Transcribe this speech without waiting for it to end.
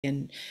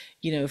And,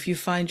 if you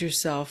find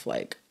yourself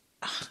like,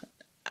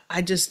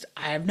 I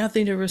have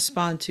nothing to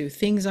respond to,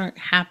 things aren't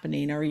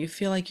happening, or you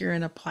feel like you're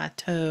in a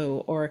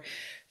plateau, or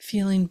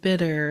feeling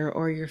bitter,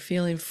 or you're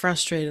feeling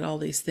frustrated, all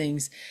these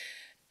things,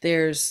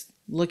 there's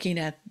looking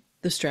at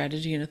the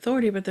strategy and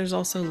authority, but there's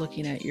also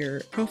looking at your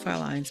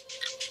profile lines.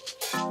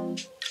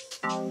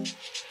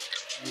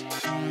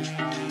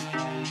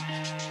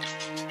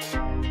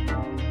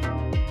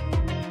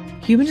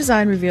 Human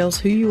design reveals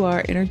who you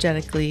are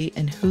energetically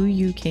and who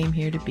you came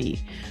here to be.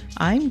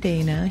 I'm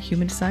Dana,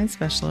 human design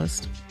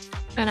specialist.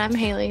 And I'm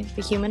Haley,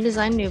 the human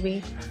design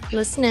newbie.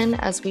 Listen in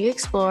as we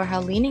explore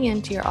how leaning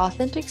into your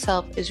authentic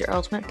self is your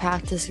ultimate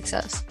path to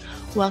success.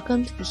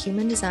 Welcome to the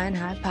Human Design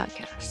High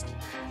podcast.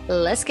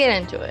 Let's get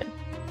into it.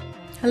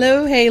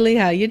 Hello, Haley.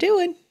 How you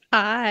doing?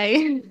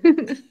 Hi.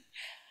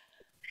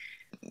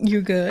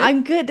 You good?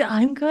 I'm good.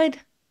 Good.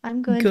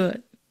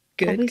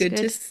 Always Good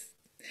good.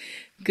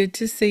 good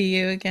to see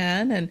you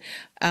again,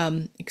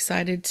 and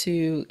excited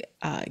to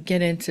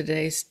get into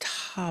today's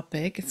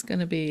topic. It's going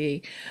to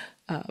be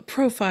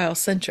profile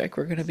centric.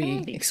 We're going to be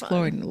That'd be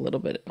exploring fun. a little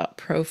bit about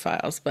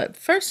profiles, but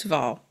first of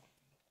all,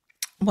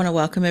 I want to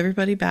welcome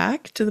everybody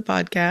back to the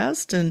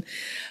podcast, and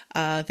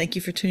thank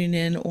you for tuning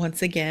in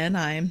once again.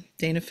 I'm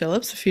Dana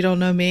Phillips. If you don't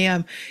know me,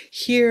 I'm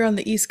here on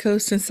the East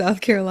Coast in South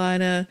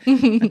Carolina.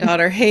 My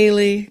daughter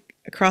Haley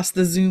across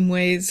the Zoom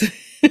ways,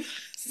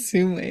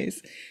 Zoom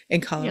ways in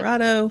Yep.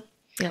 Colorado.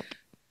 Yep.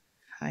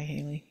 Hi,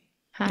 Haley,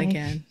 Hi.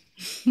 again.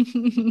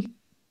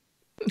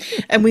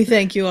 And we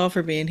thank you all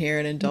for being here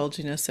and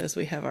indulging us as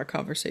we have our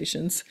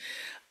conversations,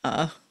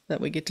 that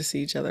we get to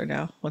see each other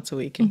now once a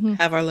week and Mhm.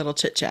 have our little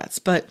chit chats.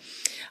 But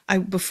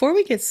before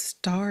we get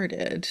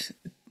started,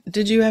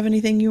 did you have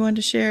anything you wanted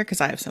to share? Because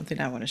I have something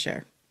I want to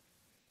share.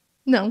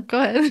 No, go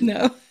ahead.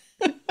 No.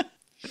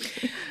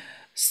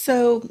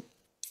 So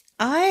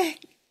I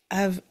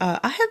have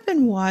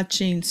been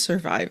watching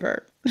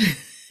Survivor,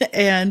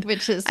 and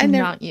Which is I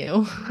never not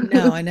you.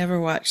 no, I never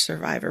watched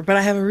Survivor, but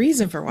I have a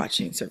reason for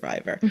watching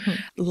Survivor. Mhm.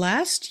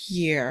 Last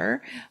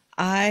year,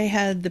 I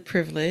had the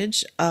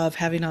privilege of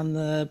having on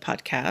the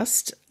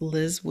podcast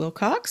Liz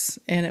Wilcox,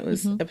 and it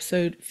was Mhm.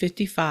 episode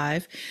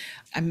 55.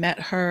 I met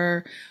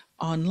her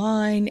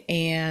online,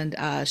 and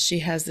she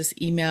has this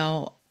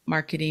email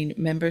marketing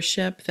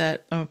membership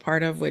that I'm a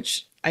part of,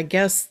 which I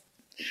guess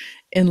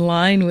in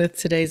line with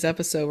today's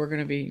episode, we're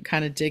going to be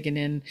kind of digging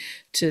in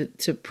to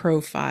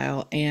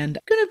profile, and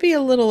going to be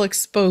a little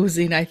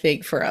exposing, I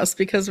think, for us,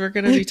 because we're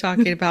going to be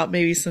talking about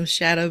maybe some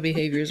shadow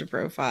behaviors of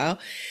profile.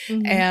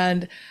 Mhm.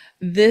 And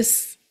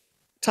this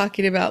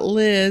talking about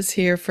Liz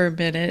here for a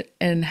minute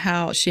and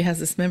how she has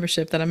this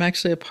membership that I'm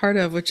actually a part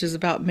of, which is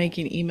about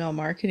making email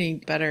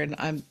marketing better. And if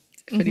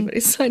Mhm. anybody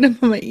signed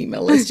up on my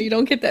email list, you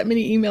don't get that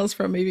many emails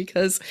from me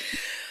because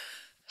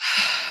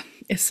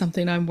it's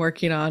something I'm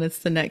working on. It's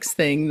the next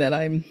thing that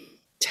I'm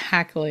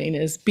tackling,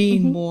 is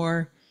being Mhm.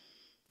 more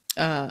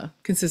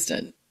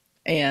consistent.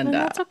 And And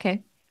that's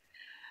okay.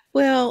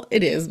 well,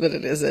 it is, but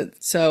it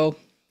isn't. So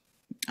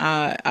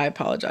I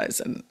apologize,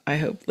 and I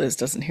hope Liz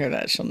doesn't hear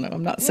that. She'll know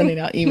I'm not sending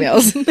out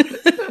emails.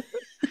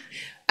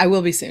 I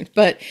will be soon.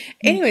 But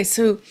anyway,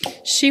 so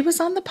she was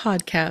on the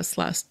podcast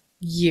last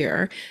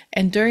year,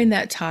 and during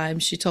that time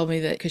she told me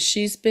that because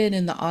she's been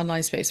in the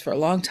online space for a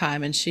long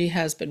time, and she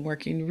has been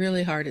working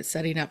really hard at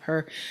setting up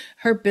her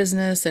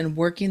business and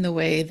working the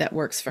way that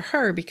works for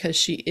her, because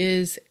she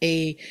is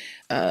a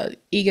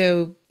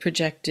ego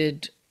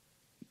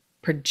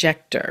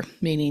projector,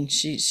 meaning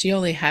she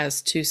only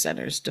has two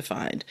centers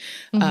defined.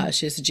 Mhm.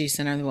 She has the G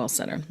center and the Will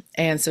center,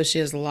 and so she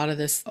has a lot of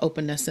this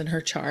openness in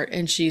her chart,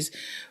 and she's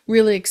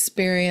really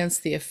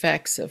experienced the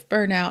effects of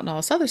burnout and all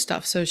this other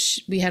stuff. So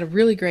we had a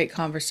really great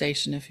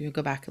conversation. If you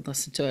go back and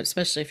listen to it,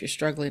 especially if you're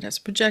struggling as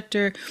a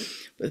projector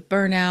with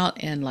burnout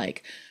and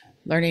like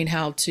learning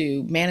how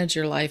to manage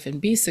your life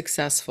and be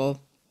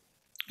successful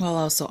while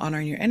also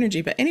honoring your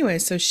energy. But anyway,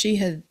 so she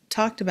had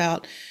talked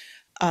about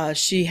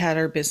she had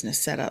her business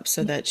set up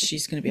so that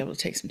she's going to be able to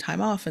take some time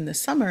off in the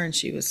summer, and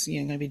she was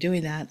going to be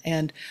doing that.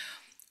 And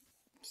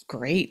it's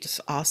great, it's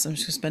awesome.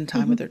 She'll spend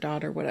time with Mhm. her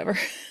daughter, whatever.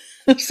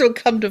 So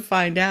come to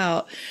find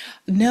out,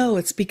 no,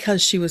 it's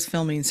because she was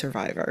filming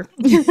Survivor.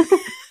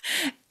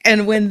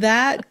 And when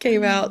that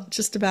came out,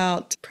 just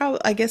about,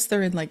 probably, I guess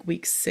they're in like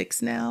week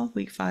 6 now,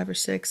 week 5 or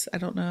 6, I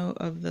don't know,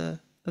 of the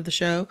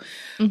show,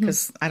 Mhm.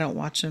 because I don't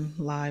watch them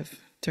live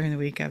during the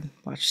week. I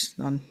watch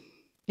on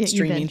Yeah, you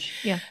streaming. binge.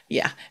 Yeah.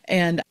 Yeah.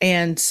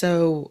 And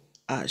so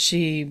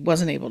she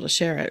wasn't able to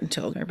share it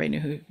until everybody knew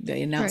who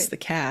they announced Right. the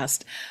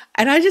cast.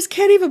 And I just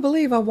can't even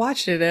believe I'm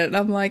watching it. And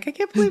I'm like, I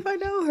can't believe I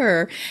know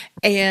her.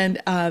 And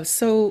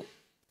so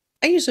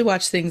I usually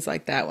watch things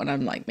like that when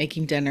I'm like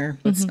making dinner.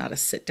 It's Mhm. not a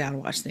sit down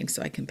and watch things,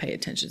 so I can pay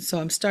attention. So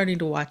I'm starting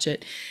to watch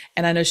it,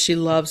 and I know she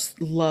loves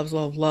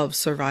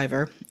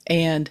Survivor,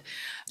 and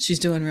she's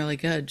doing really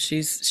good.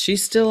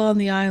 She's still on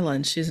the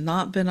island. She's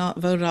not been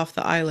voted off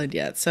the island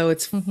yet. So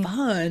it's Mhm.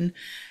 fun,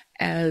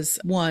 as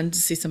one, to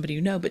see somebody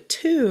but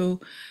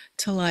two,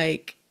 to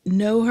like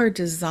know her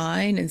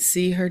design and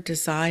see her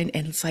design,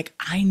 and it's like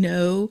I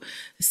know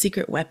the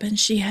secret weapon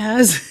she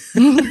has.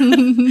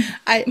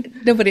 I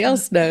Nobody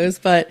else knows,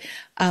 but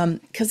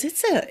because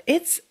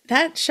it's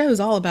that show's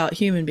all about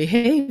human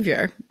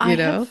behavior, I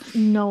have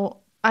no,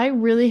 I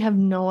really have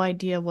no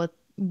idea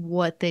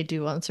what they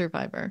do on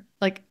Survivor.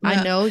 Like, I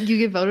Uh, know you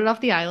get voted off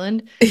the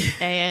island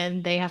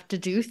and they have to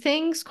do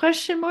things,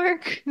 question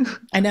mark.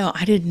 I know,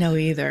 I didn't know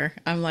either.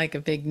 I'm like a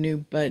big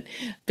noob, but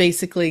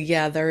basically,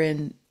 yeah, they're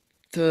in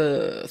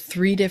the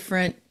three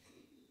different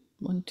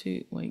one,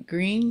 two, wait,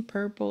 green,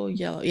 purple,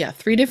 yellow. Yeah,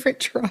 three different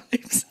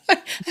tribes. I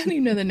don't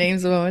even know the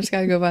names of them. I just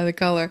gotta go by the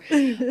color.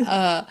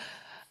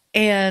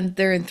 And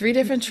they're in three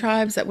different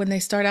tribes that when they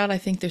start out, I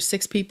think there's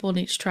six people in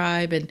each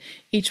tribe, and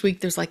each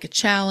week there's like a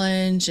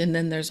challenge, and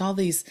then there's all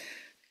these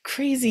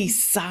crazy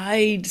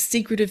side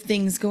secretive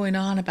things going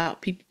on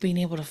about people being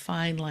able to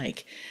find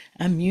like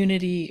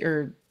immunity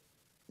or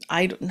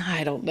I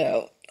don't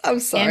know. I'm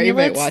sorry, you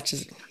might Amulets? watch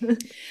it.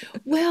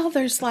 Well,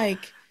 there's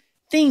like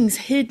things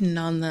hidden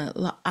on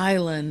the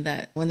island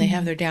that when they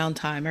have Mhm. their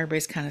downtime,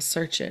 everybody's kind of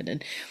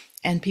searching,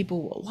 and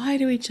people will lie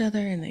to each other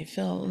and they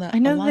feel the I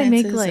know they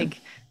make alliances. And like,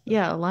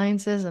 yeah,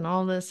 alliances and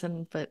all this,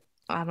 and but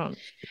I don't,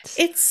 it's,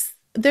 it's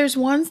there's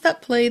ones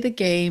that play the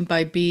game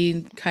by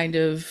being kind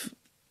of,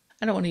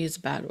 I don't want to use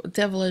a bad word,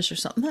 devilish or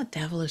something. Not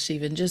devilish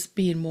even, just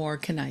being more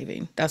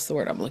conniving. That's the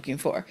word I'm looking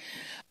for,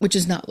 which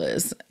is not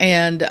Liz.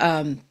 And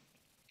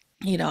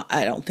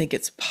I don't think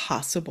it's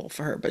possible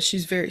for her, but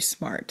she's very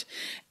smart.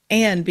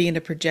 And being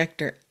a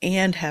projector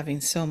and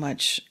having so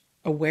much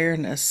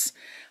awareness,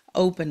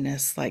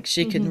 openness, like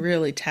she can Mhm.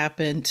 really tap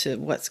into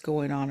what's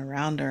going on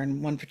around her.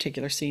 In one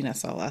particular scene I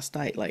saw last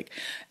night, like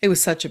it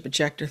was such a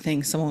projector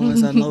thing. Someone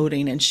was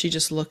unloading and she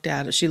just looked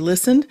at it. She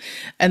listened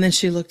and then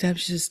she looked at him.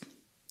 She says,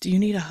 "Do you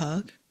need a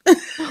hug?"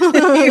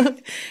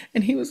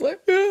 And he was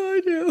like, "Yeah,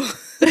 I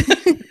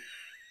do."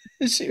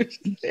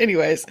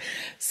 Anyways,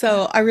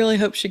 so I really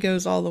hope she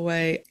goes all the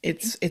way.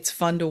 It's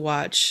fun to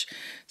watch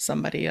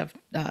somebody I've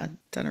done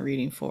a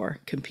reading for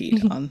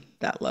compete on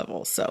that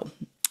level. So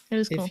It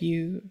is if cool.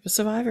 you a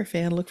Survivor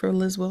fan, look for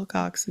Liz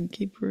Wilcox and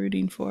keep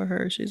rooting for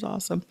her. She's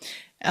awesome.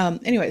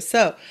 Anyway,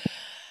 so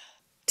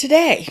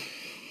today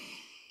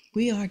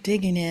we are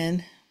digging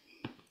in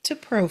to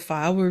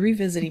profile. We're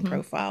revisiting Mhm.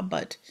 profile,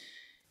 but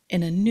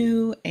in a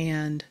new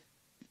and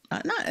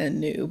not a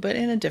new, but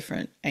in a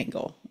different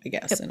angle, I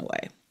guess, Yep. in a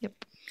way.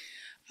 Yep.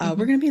 We're Mhm.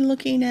 going to be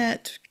looking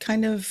at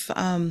kind of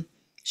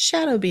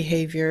shadow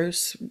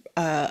behaviors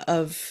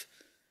of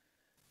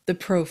the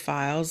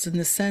profiles in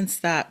the sense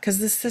that, because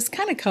this has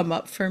kind of come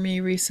up for me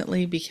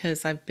recently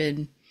because I'm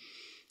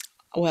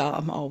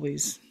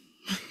always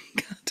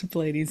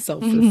contemplating,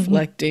 self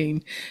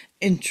reflecting,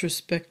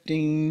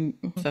 introspecting,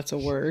 if that's a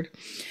word.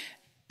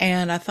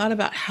 And I thought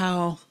about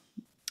how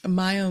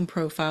my own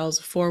profiles,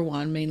 for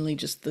one, mainly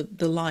just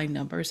the line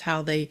numbers,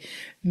 how they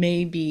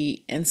may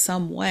be in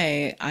some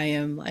way, I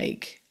am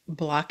like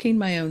blocking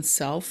my own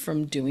self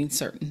from doing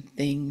certain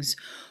things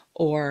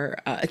or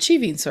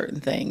achieving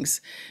certain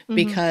things. Mhm.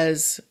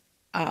 Because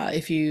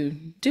if you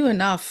do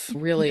enough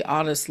really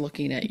honest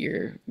looking at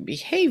your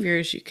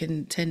behaviors, you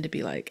can tend to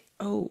be like,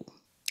 oh,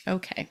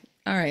 okay,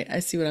 all right, I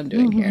see what I'm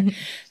doing here. Mhm.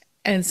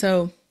 And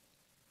so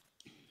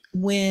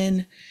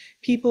when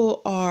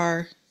people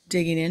are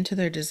digging into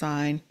their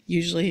design,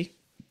 usually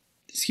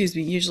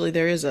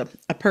there is a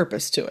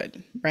purpose to it,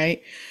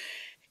 right?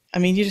 I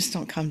mean, you just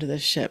don't come to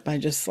this shit by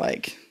just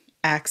like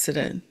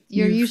accident.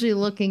 You're usually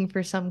looking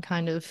for some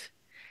kind of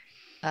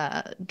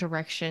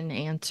direction,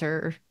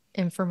 answer,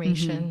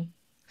 information.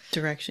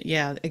 Direction.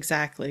 Yeah,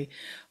 exactly.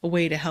 A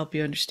way to help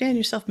you understand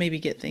yourself, maybe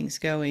get things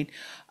going.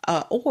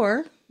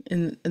 Or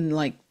in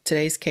like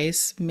today's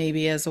case,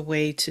 maybe as a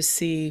way to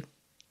see,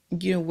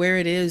 where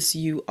it is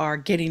you are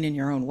getting in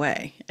your own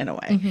way in a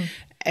way, Mhm.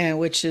 and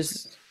which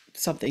is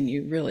something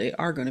you really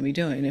are going to be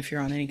doing if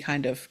you're on any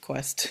kind of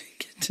quest to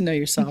get to know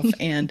yourself.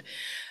 And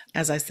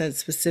as I said,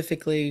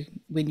 specifically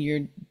when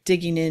you're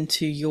digging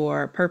into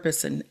your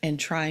purpose and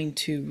trying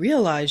to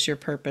realize your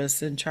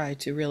purpose and try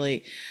to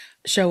really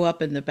show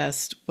up in the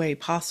best way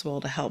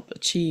possible to help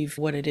achieve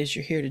what it is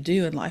you're here to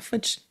do in life,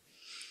 which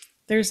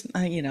there's,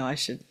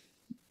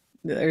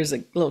 there's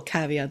a little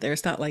caveat there.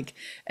 It's not like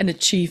an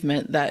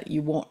achievement that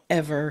you won't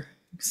ever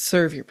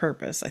serve your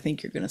purpose. I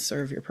think you're going to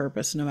serve your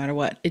purpose no matter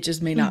what. It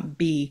just may Mm. not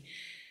be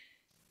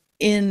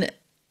in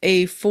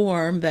a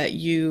form that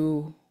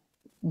you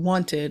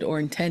wanted or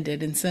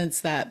intended, in sense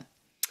that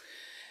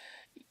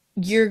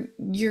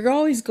you're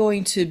always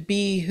going to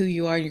be who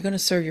you are. You're going to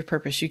serve your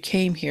purpose. You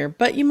came here,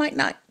 but you might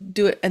not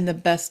do it in the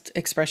best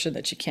expression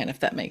that you can, if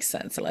that makes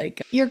sense.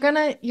 Like, You're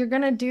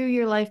gonna do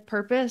your life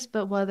purpose,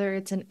 but whether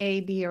it's an A,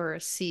 B, or a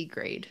C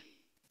grade.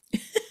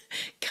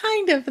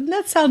 kind of, and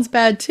that sounds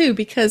bad too,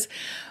 because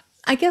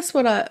I guess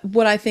what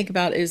I think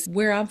about is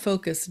where I'm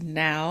focused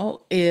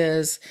now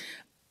is,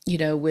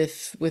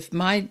 with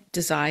my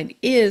design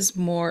is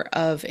more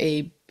of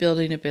a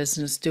building a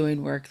business,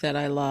 doing work that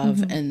I love,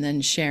 Mhm. and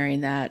then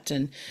sharing that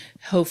and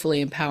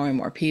hopefully empowering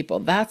more people.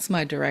 That's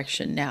my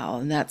direction now,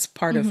 and that's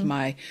part of Mhm.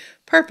 my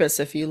purpose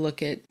if you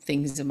look at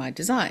things in my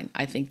design.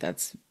 I think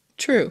that's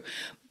true.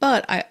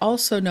 But I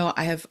also know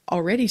I have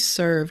already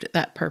served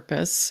that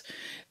purpose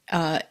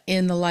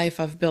in the life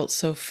I've built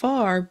so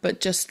far,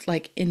 but just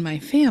like in my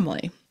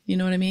family. You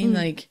know what I mean? Mm.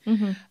 Like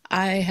Mm-hmm.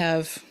 I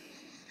have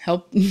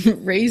helped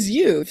raise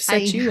you,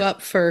 set I you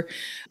up for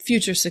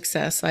future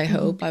success, I mhm.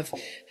 hope. I've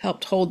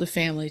helped hold the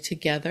family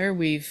together.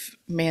 We've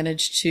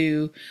managed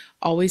to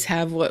always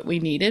have what we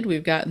needed.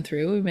 We've gotten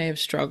through. We may have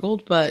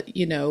struggled, but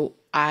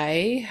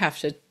I have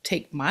to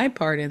take my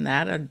part in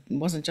that. It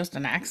wasn't just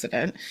an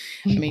accident.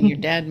 I mean, your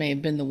dad may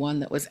have been the one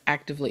that was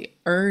actively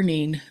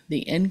earning the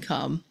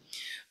income,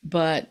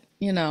 but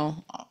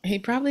he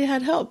probably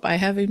had help by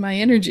having my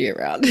energy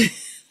around.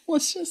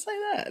 Let's just say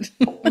that.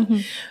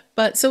 Mhm.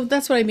 But so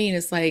that's what I mean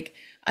is like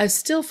I'm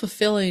still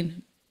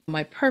fulfilling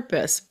my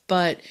purpose,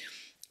 but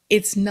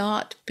it's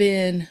not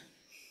been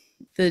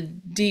the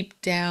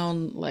deep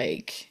down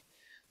like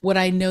what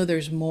I know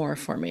there's more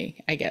for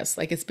me, I guess.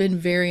 Like it's been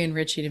very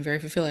enriching and very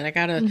fulfilling.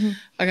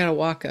 Mhm. I gotta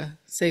walk a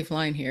safe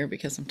line here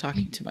because I'm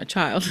talking to my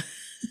child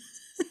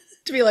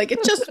to be like,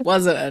 it just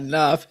wasn't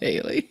enough,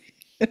 Haley.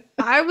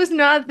 I was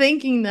not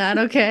thinking that,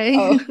 okay?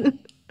 Oh,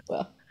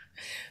 well,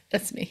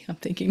 that's me. I'm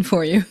thinking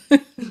for you.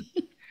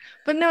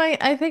 But no,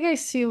 I think I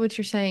see what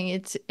you're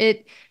saying.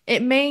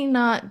 It may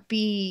not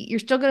be you're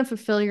still going to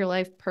fulfill your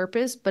life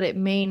purpose, but it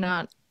may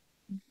not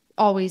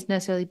always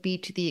necessarily be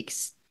to the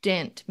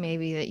extent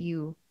maybe that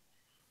you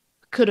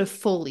could have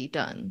fully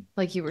done.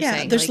 Like you were Yeah,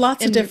 saying, there's like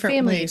lots of in your different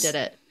family you did ways.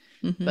 it.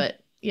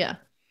 But yeah.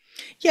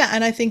 Yeah,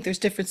 and I think there's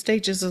different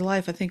stages of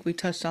life. I think we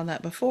touched on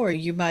that before.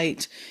 You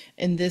might,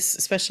 in this,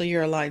 especially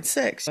you're a line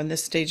six, in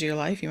this stage of your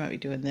life, you might be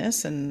doing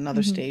this, and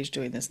another Hmm. stage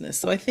doing this and this.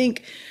 So I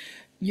think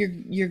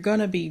you're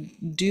gonna be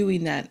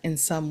doing that in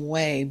some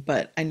way,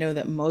 but I know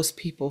that most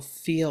people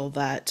feel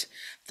that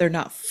they're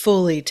not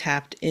fully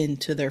tapped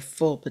into their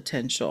full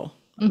potential.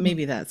 Hmm.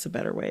 Maybe that's a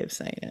better way of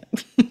saying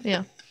it.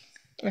 Yeah.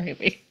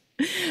 Maybe.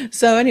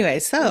 So anyway,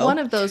 One so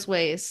of those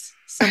ways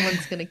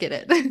someone's going to get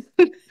it.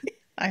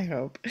 I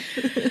hope.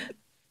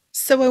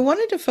 So I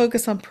wanted to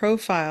focus on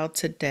profile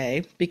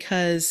today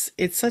because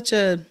it's such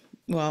a,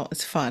 well,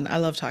 it's fun. I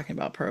love talking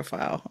about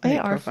profile. I They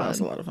think are profile is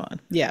a fun. lot of fun.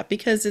 Yeah,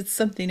 because it's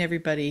something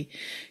everybody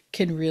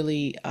can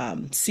really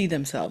see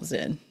themselves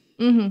in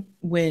Hmm.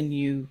 when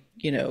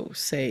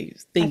say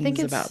I think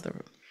things about it's the.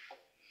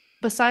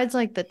 besides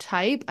like the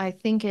type, I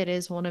think it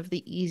is one of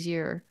the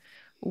easier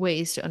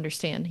ways to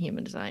understand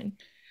human design.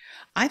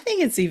 I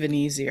think it's even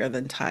easier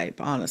than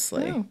type,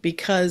 honestly, Oh.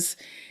 because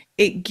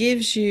it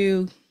gives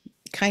you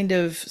kind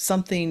of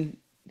something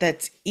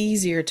that's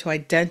easier to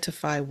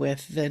identify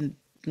with than,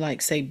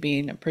 like, say,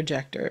 being a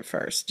projector at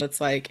first.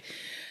 It's like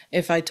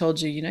if I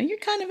told you, you're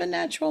kind of a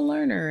natural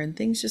learner and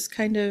things just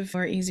kind of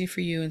are easy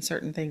for you and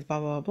certain things, blah,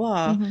 blah,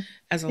 blah, Hmm.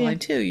 as a Yeah. line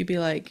two, you'd be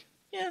like,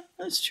 yeah,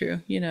 that's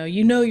true.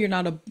 You're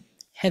not a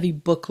heavy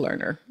book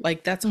learner.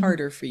 Like, that's Hmm.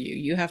 harder for you.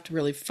 You have to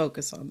really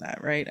focus on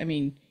that, right? I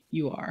mean,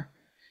 you are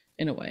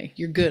in a way.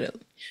 You're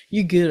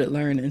good at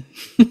learning.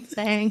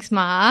 Thanks,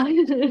 Ma.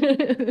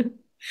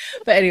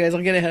 But anyways,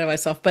 I'll get ahead of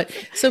myself. But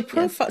so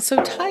Yes. profile,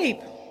 so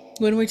type,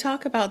 when we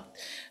talk about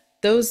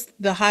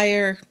the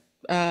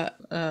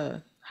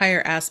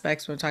higher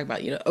aspects, when we talk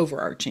about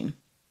overarching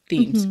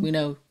themes, Hmm. we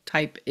know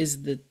type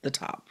is the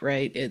top,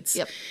 right? It's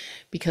Yep.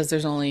 because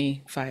there's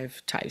only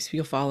five types.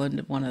 You'll fall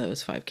into one of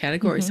those five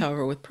categories. Hmm.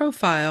 However, with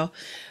profile,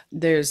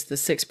 there's the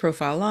six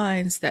profile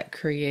lines that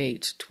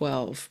create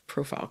 12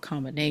 profile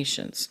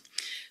combinations.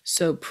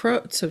 So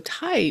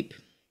type,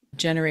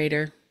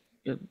 generator,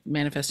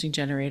 manifesting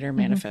generator,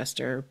 Hmm.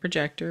 manifester,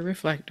 projector,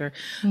 reflector.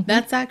 Hmm.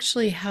 That's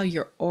actually how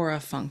your aura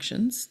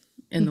functions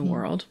in the Hmm.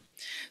 world.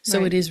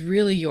 So it Right. is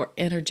really your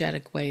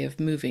energetic way of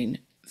moving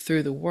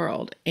through the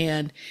world.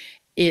 And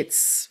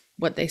it's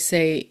what they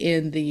say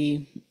in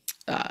the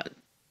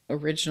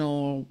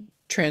original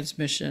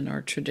transmission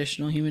or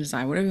traditional human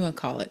design, whatever you want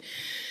to call it.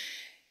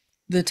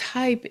 The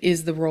type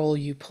is the role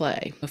you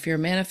play. If you're a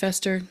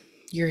manifester,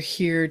 you're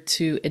here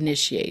to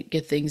initiate,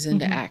 get things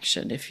into Hmm.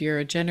 action. If you're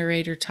a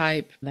generator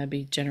type, that'd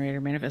be generator,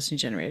 manifesting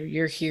generator,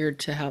 you're here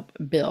to help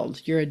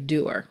build. You're a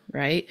doer,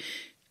 right?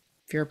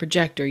 If you're a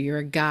projector, you're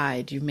a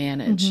guide, you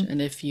manage. Hmm.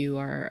 And if you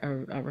are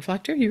a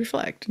reflector, you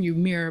reflect, you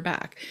mirror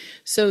back.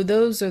 So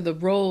those are the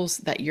roles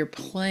that you're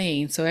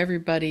playing. So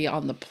everybody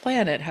on the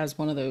planet has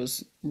one of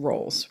those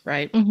roles,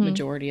 right? Hmm.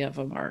 Majority of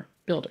them are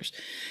builders.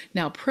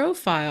 Now,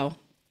 profile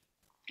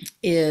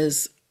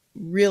is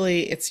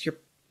really, it's your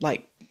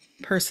like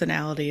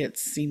personality. It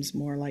seems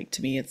more like,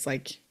 to me, it's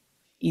like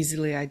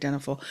easily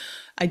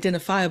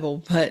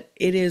identifiable, but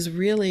it is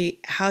really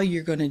how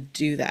you're going to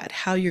do that,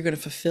 how you're going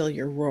to fulfill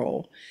your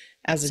role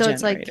as a So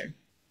it's like generator,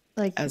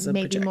 like as a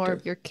maybe more projector.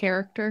 of your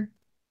character.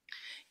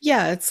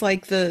 Yeah, it's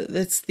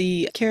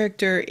the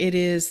character.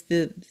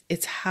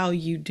 It's how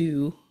you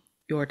do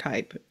your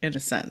type, in a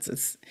sense.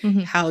 It's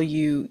Hmm. how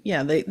you,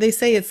 yeah, they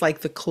say it's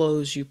like the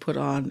clothes you put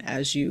on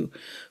as you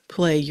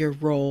play your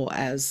role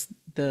as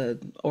the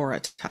aura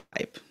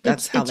type.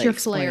 That's how It's they your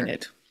explain flair.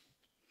 it.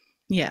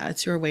 Yeah,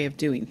 it's your way of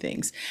doing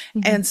things.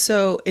 Hmm. And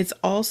so it's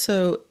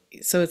also,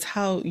 so it's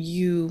how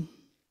you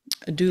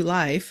do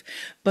life,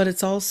 but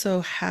it's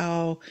also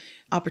how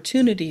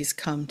opportunities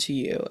come to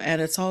you,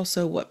 and it's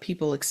also what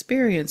people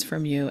experience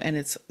from you, and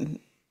it's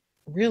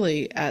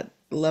really at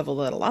the level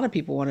that a lot of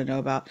people want to know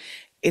about.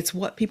 It's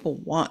what people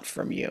want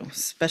from you,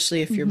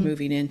 especially if you're Mm-hmm.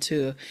 moving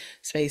into a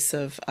space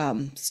of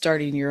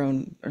starting your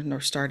own,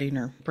 or starting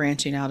or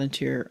branching out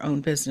into your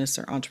own business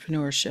or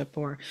entrepreneurship,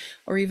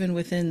 or even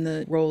within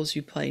the roles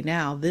you play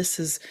now. This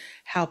is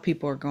how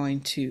people are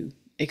going to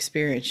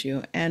experience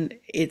you, and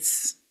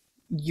it's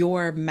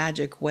your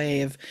magic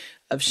way of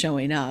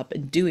showing up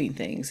and doing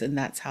things, and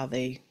that's how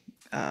they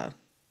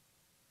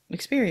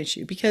experience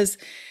you, because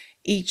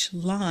each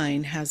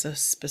line has a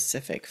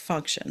specific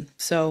function.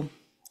 So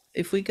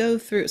if we go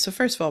through, so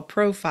first of all,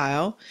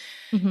 profile,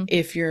 Mm-hmm.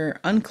 if you're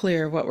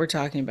unclear what we're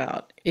talking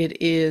about,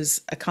 it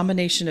is a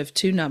combination of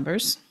two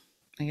numbers.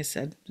 Like I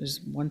said, there's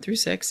 1 through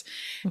 6,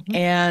 Mm-hmm.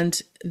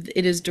 and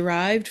it is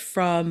derived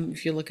from,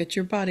 if you look at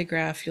your body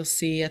graph, you'll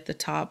see at the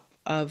top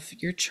of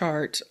your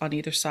chart on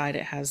either side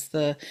it has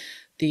the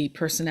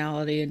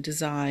personality and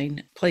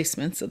design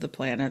placements of the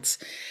planets.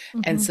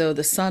 And Mm-hmm. so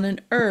the sun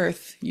and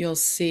earth, you'll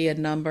see a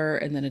number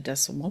and then a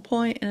decimal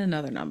point and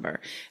another number.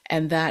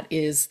 And that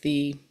is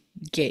the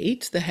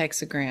gate, the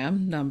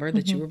hexagram number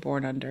that you Mm-hmm. were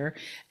born under,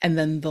 and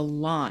then the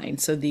line.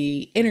 So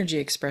the energy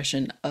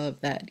expression of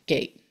that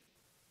gate,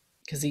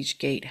 because each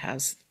gate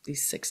has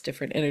these 6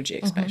 different energy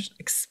Mm-hmm.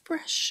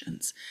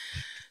 expressions.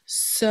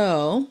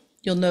 So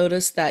you'll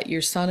notice that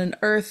your sun and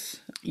earth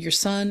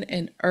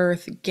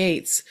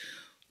gates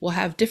will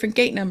have different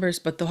gate numbers,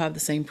 but they'll have the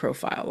same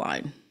profile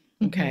line.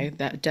 Mm-hmm. Okay,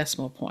 that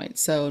decimal point.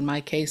 So in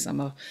my case, I'm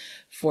a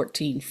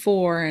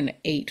 14-4 and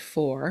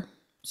 8-4.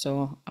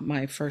 So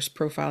my first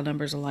profile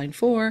number is a line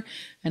 4.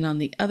 And on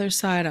the other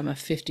side, I'm a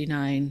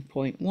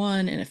 59.1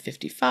 and a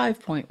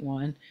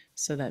 55.1.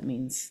 So that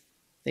means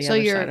the So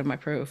other side of my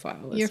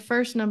profile your is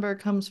first number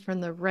comes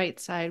from the right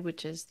side,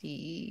 which is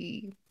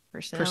the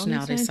personality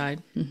personality side.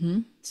 side. Mm-hmm.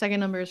 Second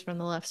number is from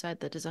the left side,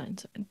 the design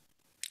side.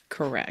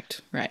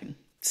 Correct. Right.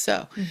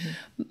 So,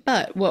 Mm-hmm.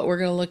 but what we're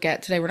going to look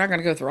at today, we're not going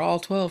to go through all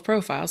 12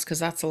 profiles because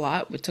that's a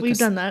lot. It took We've us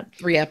done that.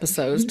 3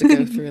 episodes to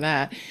go through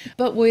that.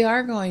 But we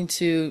are going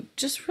to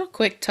just real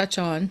quick touch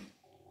on,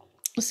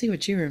 we'll see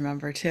what you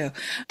remember too,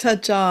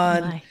 touch Oh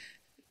on my.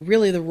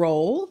 really the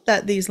role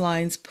that these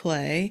lines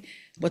play,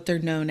 what they're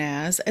known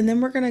as. And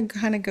then we're going to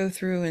kind of go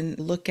through and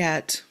look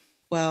at,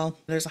 well,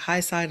 there's a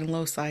high side and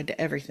low side to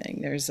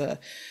everything. There's a,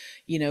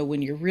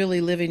 when you're really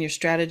living your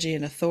strategy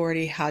and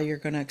authority, how you're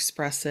going to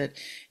express it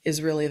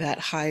is really that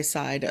high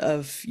side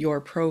of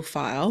your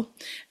profile.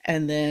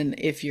 And then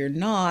if you're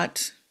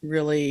not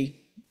really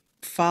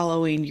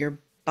following your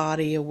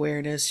body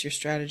awareness, your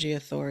strategy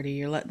authority,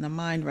 you're letting the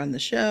mind run the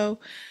show,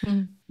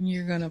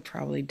 you're going to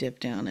probably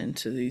dip down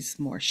into these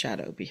more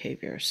shadow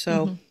behaviors.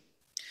 So,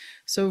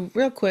 Mm-hmm.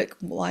 real quick,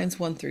 lines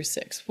 1 through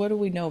 6. What do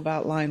we know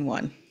about line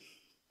 1?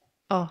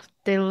 Oh,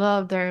 they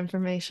love their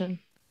information.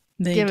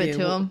 They Give it to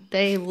do. them.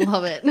 They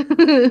love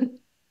it.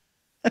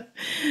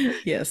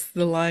 Yes,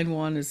 the line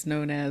 1 is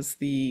known as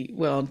the,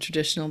 well,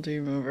 traditional. Do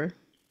you remember?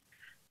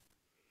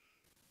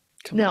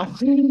 Come No. on.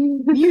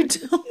 You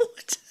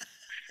don't?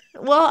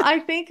 Well, I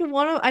think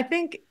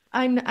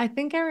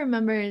I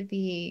remember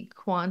the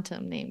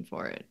quantum name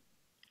for it,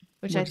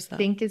 which What I is that?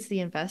 think is the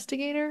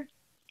investigator.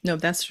 No,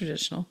 that's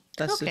traditional.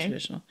 That's the Okay.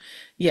 traditional.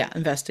 Yeah,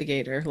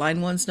 investigator. Line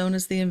 1's known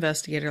as the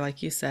investigator,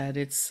 like you said.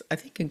 It's, I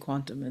think in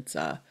quantum, it's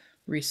a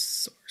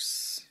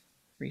resource. Oh,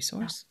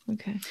 Resource?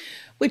 okay.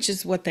 Which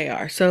is what they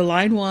are. So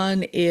line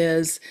 1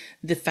 is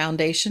the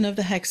foundation of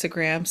the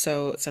hexagram.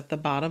 So it's at the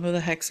bottom of the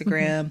Mm-hmm.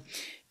 hexagram.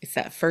 It's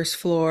that first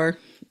floor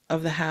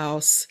of the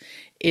house.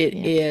 It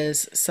Yep.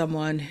 is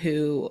someone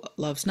who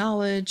loves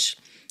knowledge,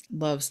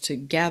 loves to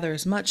gather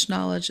as much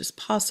knowledge as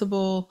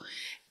possible,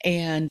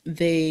 and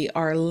they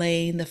are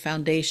laying the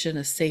foundation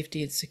of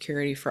safety and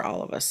security for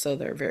all of us. So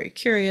they're very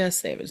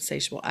curious, they have an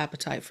insatiable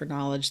appetite for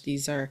knowledge.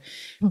 These are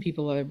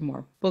people who are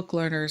more book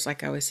learners.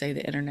 Like I always say,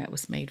 the internet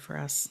was made for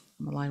us.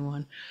 I'm a line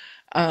 1.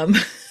 Um,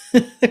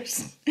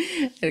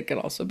 it could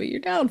also be your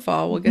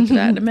downfall. We'll get to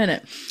that in a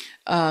minute.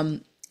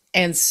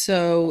 And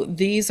so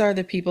these are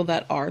the people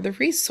that are the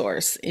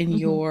resource in Mm-hmm.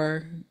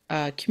 your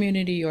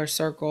community, your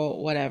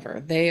circle,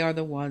 whatever. They are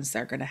the ones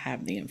that are going to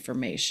have the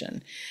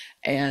information,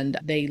 and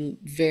they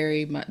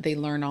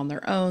learn on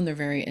their own. They're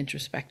very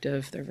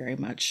introspective. They're very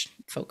much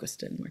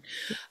focused inward.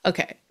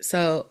 Okay,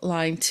 so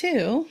line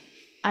 2.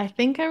 I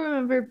think I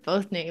remember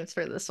both names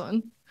for this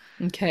one.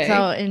 Okay.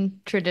 So in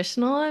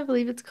traditional, I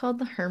believe it's called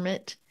the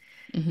hermit,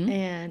 Mm-hmm.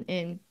 and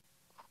in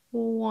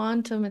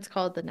quantum, it's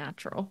called the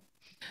natural.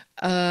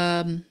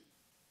 Um,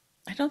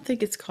 I don't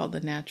think it's called the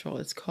natural.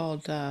 It's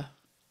called,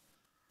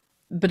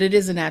 but it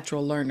is a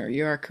natural learner.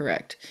 You are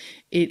correct.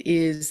 It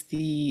is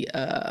the,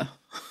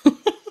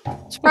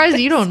 Surprised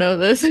you don't know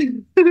this.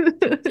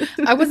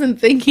 I wasn't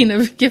thinking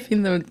of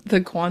giving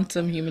the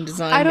quantum human I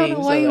design don't know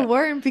name why so you that,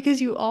 weren't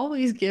because you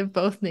always give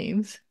both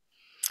names.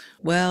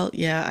 well,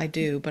 yeah, I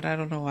do, but I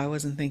don't know why I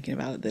wasn't thinking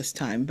about it this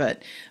time.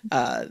 But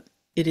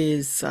it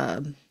is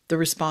the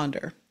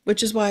responder,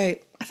 which is why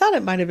I thought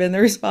it might have been the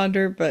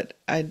responder, but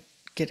I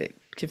get it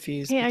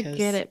confused Okay, I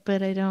get because it,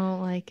 but I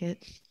don't like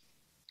it.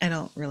 I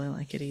don't really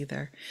like it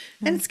either.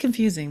 And No. it's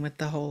confusing with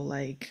the whole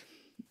like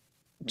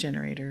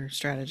generator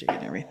strategy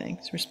and everything.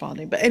 It's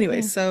responding. But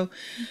anyway, Yeah, so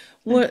it's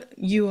fine. what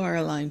you are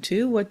aligned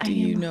to, what I do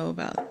you am know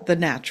about the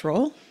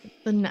natural?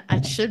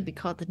 it should be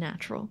called the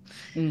natural.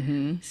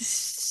 Mm-hmm.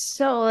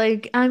 So,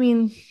 like, I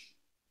mean,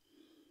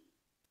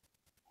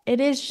 it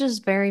is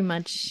just very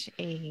much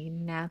a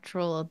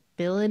natural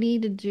ability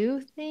to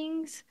do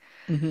things.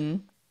 Mm-hmm.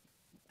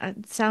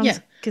 It sounds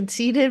Yeah.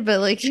 conceited, but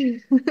like,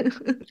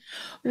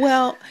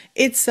 Well,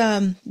 it's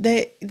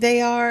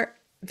they are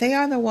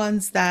the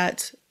ones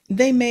that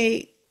they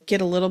may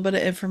get a little bit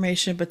of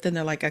information, but then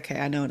they're like, okay,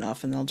 I know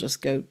enough, and they'll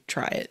just go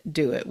try it,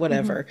 do it,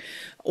 Mhm, whatever,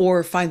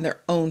 or find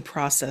their own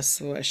process,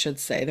 so I should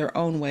say, their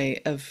own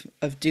way of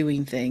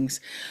doing things.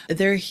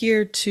 They're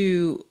here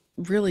to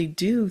really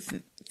do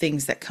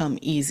things that come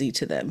easy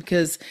to them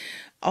because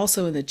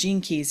also in the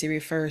gene keys he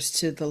refers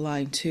to the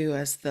line two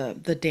as the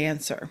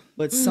dancer,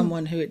 with mhm,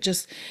 someone who it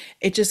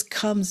just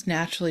comes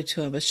naturally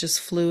to them. It's just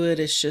fluid,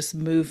 it's just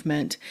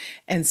movement.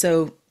 And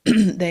so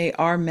they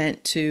are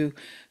meant to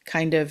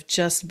kind of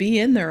just be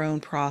in their own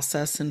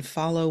process and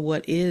follow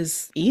what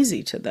is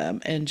easy to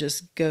them and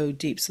just go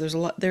deep.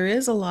 So there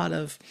is a lot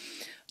of,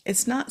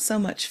 it's not so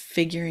much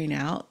figuring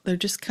out. They're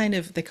just kind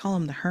of, they call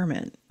them the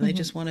hermit. They mhm,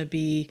 just want to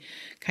be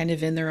kind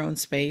of in their own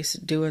space,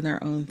 doing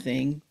their own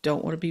thing,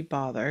 don't want to be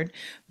bothered.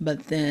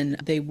 But then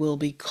they will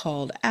be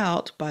called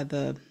out by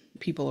the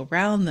people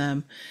around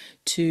them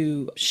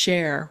to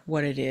share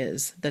what it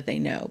is that they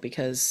know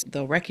because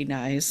they'll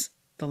recognize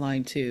the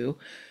line too.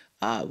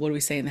 What do we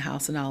say in the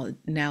house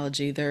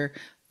analogy? They're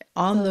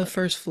on the the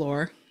first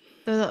floor.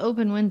 they're the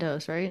open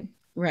windows, right?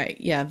 Right.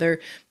 Yeah. They're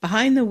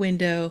behind the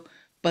window,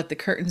 but the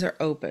curtains are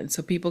open.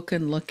 So people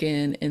can look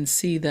in and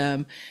see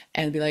them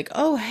and be like,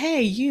 oh,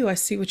 hey, you, I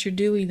see what you're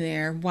doing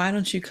there. Why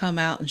don't you come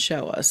out and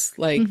show us?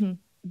 Like, Hmm.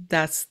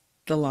 that's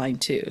the line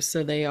too.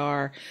 So they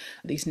are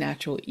these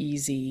natural,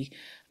 easy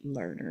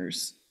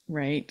learners,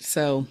 right?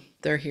 So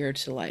they're here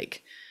to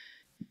like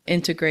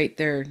integrate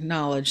their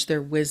knowledge,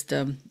 their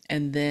wisdom,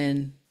 and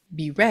then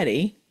be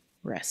ready,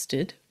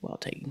 rested, well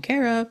taken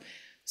care of,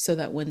 so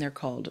that when they're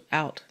called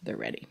out, they're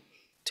ready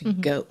to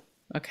Hmm. go.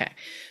 Okay.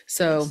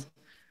 So Yes.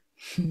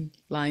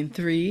 line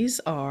threes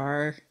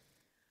are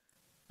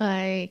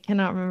I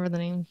cannot remember the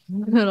name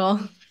at all.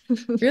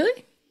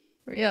 really?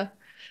 Yeah.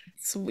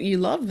 So you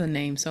love the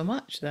name so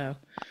much though.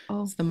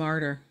 Oh, It's the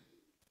martyr.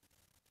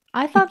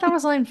 I thought that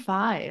was line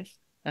five.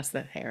 That's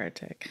the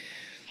heretic.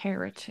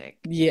 Heretic.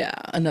 Yeah,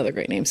 another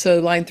great name. So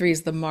line three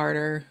is the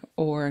martyr,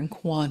 or in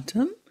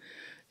quantum,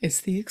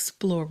 it's the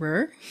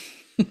explorer.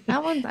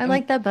 That one, I And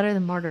like that better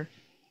than martyr.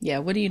 yeah,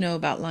 what do you know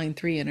about line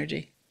three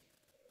energy?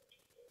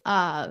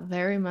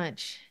 Very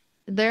much.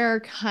 They're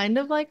kind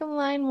of like a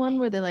line one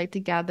where they like to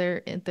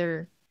gather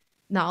their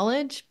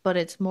knowledge, but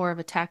it's more of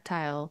a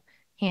tactile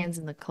hands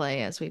in the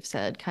clay, as we've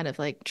said, kind of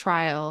like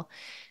trial.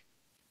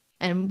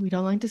 And we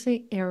don't like to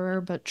say error,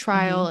 but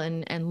trial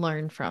and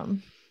learn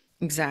from.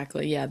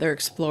 Exactly. Yeah, they're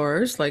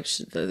explorers like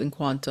in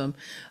quantum.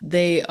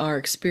 They are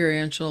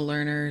experiential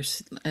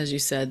learners, as you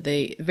said.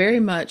 They very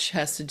much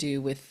has to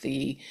do with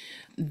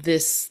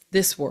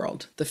this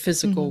world, the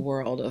physical Hmm.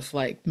 world of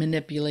like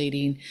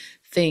manipulating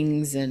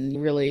things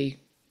and really,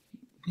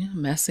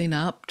 messing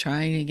up,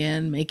 trying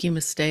again, making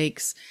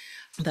mistakes.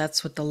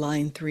 That's what the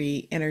line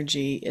three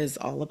energy is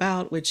all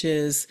about, which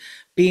is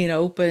being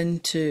open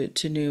to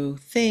new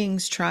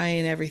things,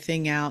 trying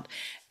everything out.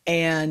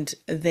 And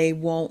they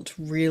won't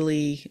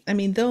really, I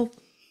mean, they'll,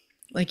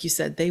 like you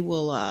said, they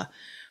will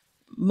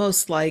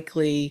most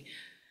likely,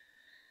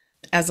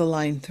 as a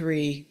line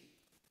three,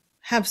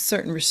 have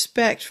certain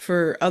respect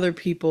for other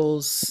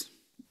people's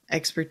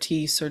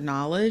expertise or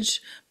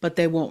knowledge, but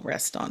they won't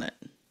rest on it.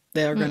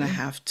 They're going to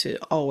Mm-mm. have to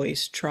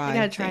always They try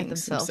gotta try it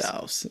things themselves.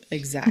 themselves.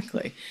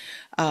 Exactly.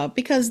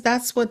 Because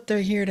that's what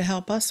they're here to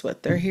help us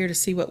with. They're here to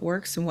see what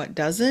works and what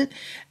doesn't,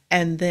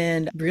 and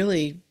then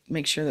really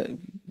make sure that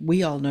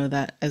we all know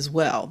that as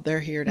well. They're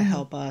here to Hmm.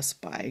 help us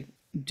by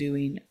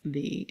doing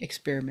the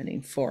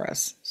experimenting for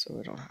us so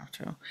we don't have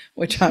to,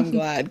 which I'm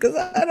glad because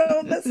I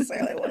don't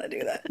necessarily want to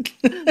do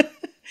that.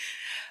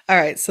 All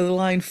right, so the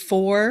line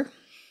four,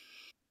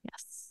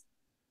 Yes.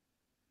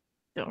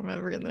 Don't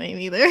remember the name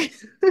either.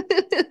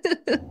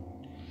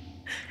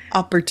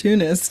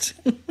 opportunist,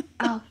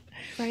 Oh,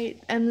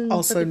 right. And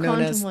then, but also the known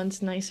quantum as,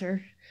 one's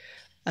nicer.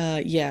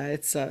 yeah,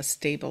 it's a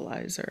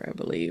stabilizer, I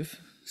believe.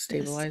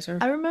 Yes. Stabilizer.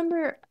 I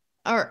remember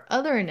our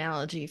other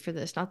analogy for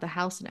this, not the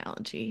house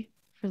analogy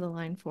for the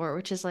line four,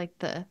 which is like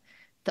the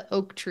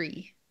oak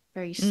tree,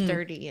 very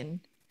Mm, sturdy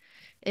and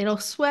it'll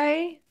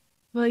sway,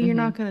 but you're hmm.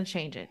 not gonna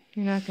change it.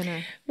 You're not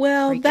gonna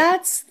Well, break it.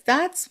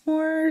 that's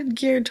more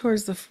geared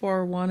towards the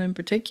 4-1 in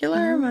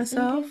particular, Oh,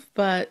 okay. myself,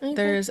 but Okay.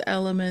 there's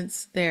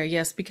elements there,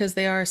 yes, because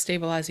they are a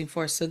stabilizing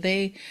force. So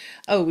they,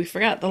 oh, we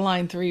forgot the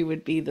line three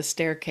would be the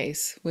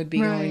staircase, would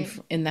be going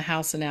Right. in the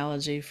house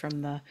analogy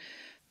from the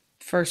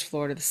first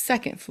floor to the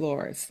second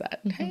floor. It's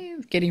that, Hmm. hey,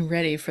 getting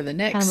ready for the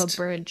Kind of a next,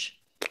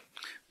 bridge.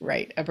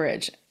 right, a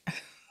bridge.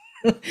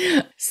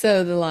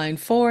 So the line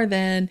four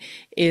then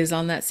is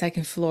on that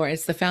second floor.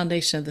 It's the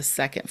foundation of the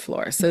second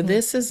floor. So Mhm.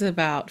 this is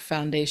about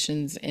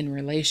foundations in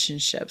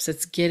relationships.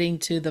 It's getting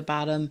to the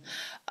bottom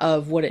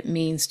of what it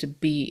means to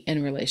be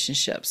in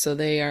relationships. So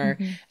they are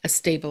Mhm. a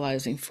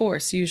stabilizing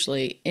force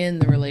usually in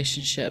the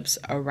relationships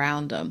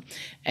around them.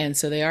 And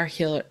so they are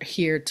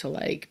here to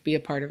like be a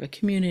part of a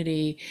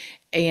community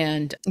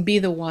and be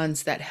the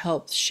ones that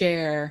help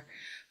share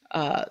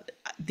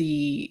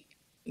the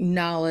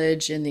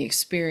knowledge and the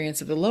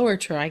experience of the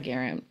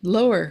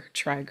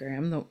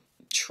the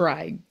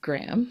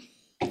trigram,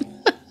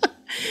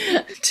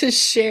 to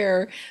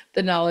share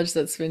the knowledge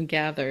that's been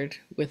gathered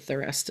with the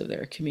rest of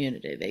their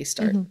community. They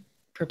start Mhm.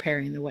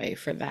 preparing the way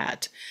for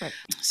that. Right.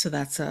 So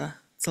it's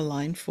a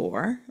line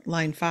four.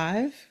 Line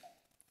five.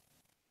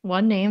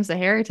 One name's a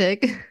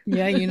heretic.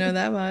 Yeah, you know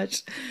that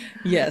much.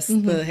 Yes,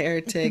 Mhm. the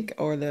heretic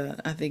or the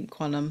I think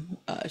quantum.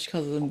 She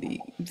calls them the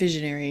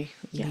visionary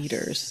Yes.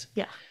 leaders.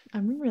 Yeah, I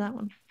remember that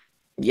one.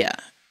 Yeah,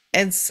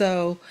 and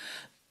so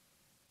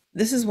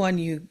this is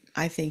one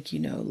I think you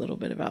know a little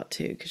bit about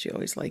too, because you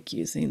always like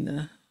using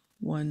the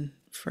one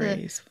The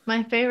phrase.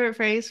 My favorite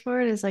phrase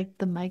for it is like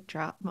the mic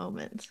drop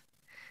moment.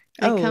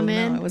 They Oh come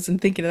no, I in.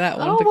 wasn't thinking of that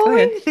one, Oh, but what go were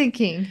ahead. you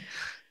thinking?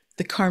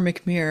 The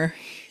karmic mirror.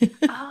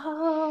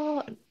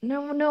 Oh,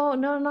 no, no,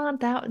 no, not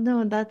that.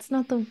 No, that's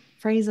not the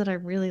phrase that I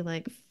really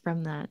like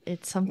from that.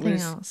 It's What something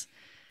is? else.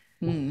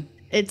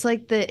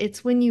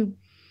 It's when you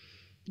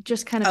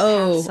just kind of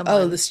pass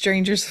Oh, the someone.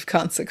 strangers of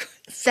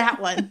consequence.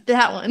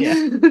 That Yeah,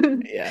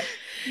 one. yeah,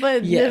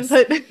 But yes.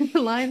 but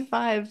line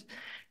five,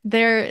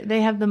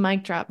 they have the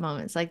mic drop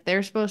moments. Like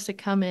they're supposed to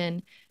come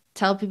in,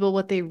 tell people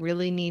what they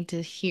really need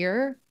to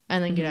hear,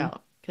 and then get Hmm.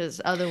 out.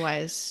 Because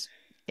otherwise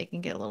it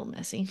can get a little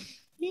messy.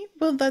 Yeah,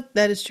 well,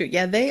 that is true.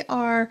 Yeah, they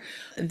are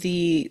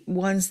the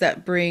ones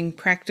that bring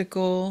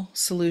practical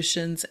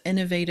solutions,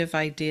 innovative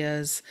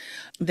ideas.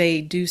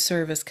 They do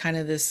serve as kind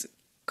of this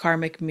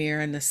karmic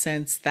mirror in the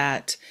sense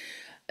that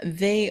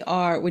they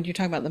are, when you're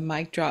talking about the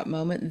mic drop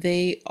moment,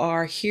 they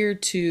are here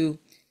to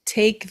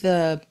take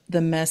the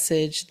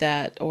message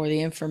that or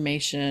the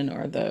information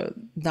or the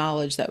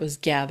knowledge that was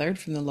gathered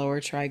from the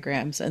lower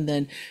trigrams and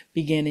then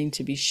beginning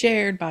to be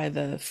shared by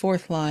the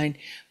fourth line,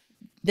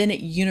 then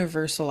it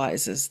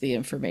universalizes the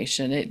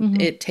information. It Hmm.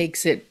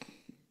 takes it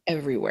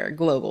everywhere,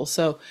 global.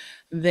 So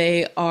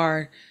they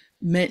are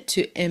meant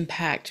to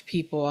impact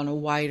people on a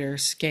wider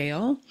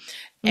scale,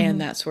 and Hmm.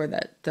 that's where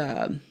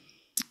that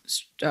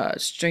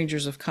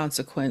strangers of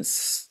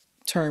consequence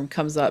term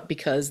comes up,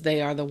 because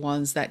they are the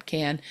ones that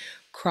can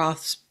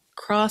cross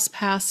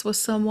paths with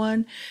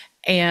someone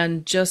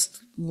and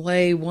just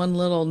lay one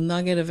little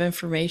nugget of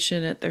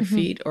information at their Hmm.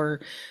 feet or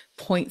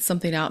point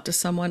something out to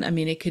someone. I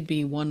mean, it could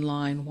be one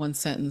line, one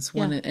sentence,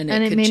 Yeah. one, and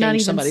And it could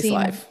change somebody's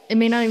life. it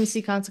may not even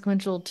seem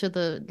consequential to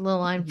the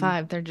line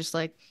five. They're just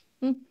like,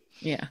 hmm,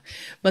 Yeah.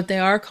 But they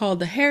are called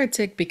the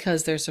heretic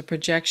because there's a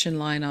projection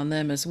line on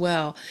them as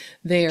well.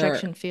 They are,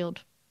 projection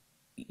field.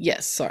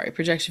 yes, sorry,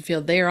 projection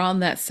field. They are on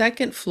that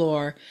second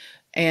floor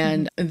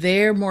Hmm. and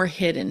they're more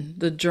hidden.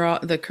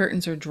 The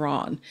curtains are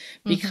drawn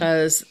Hmm.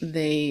 because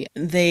they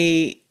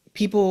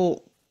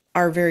people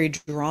are very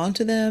drawn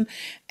to them,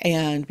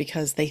 and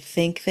because they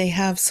think they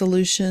have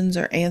solutions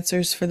or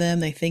answers for them,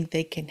 they think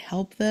they can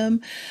help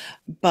them,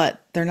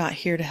 but they're not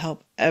here to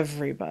help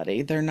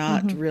everybody. They're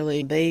not Hmm.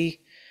 really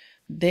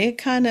they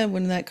kind of,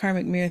 when that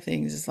karmic mirror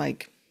thing is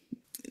like,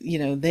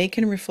 they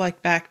can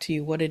reflect back to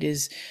you what it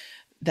is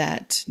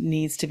that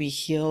needs to be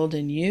healed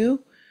in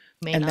you.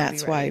 May And not be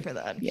that's ready why, for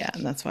that. yeah,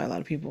 and that's why a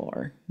lot of people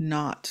are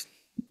not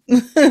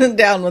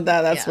down with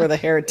that. That's Yeah. where the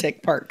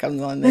heretic part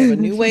comes on. They have a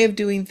new way of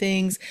doing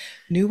things,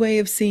 new way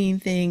of seeing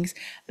things.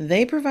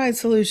 They provide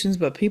solutions,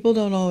 but people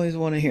don't always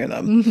want to hear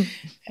them.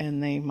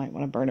 And they might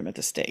want to burn them at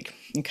the stake.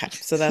 Okay,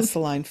 so that's the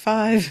line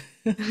five.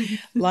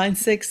 Line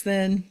six,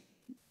 then,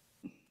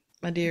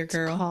 my dear It's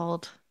girl.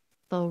 called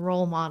the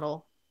role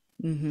model.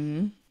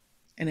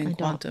 And in I don't,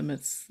 quantum,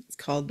 it's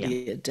called yeah.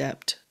 the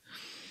adept.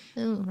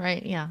 Oh,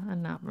 right. Yeah. I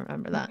not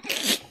remember that.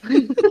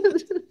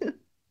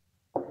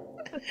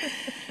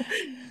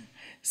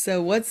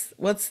 So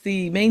what's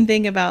the main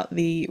thing about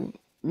the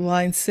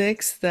line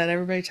six that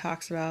everybody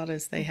talks about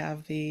is they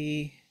have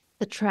the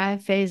The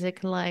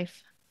triphasic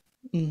life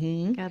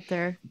mm-hmm. got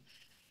there.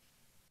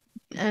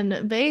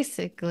 And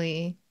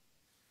basically,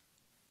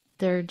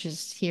 they're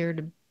just here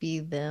to be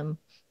them.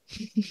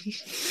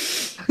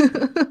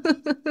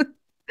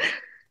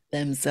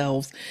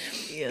 themselves.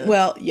 Yeah.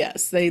 Well,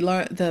 yes, they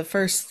learn the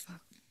first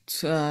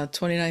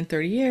 29,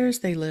 30 years,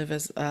 they live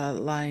as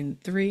line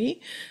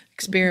three,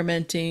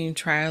 experimenting,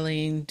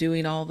 trialing,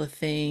 doing all the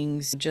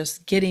things,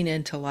 just getting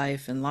into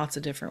life in lots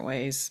of different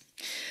ways.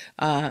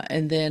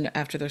 And then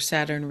after their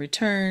Saturn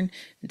return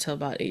until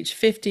about age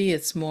 50,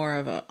 it's more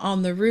of a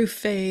on the roof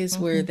phase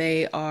where Hmm.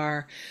 they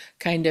are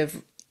kind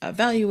of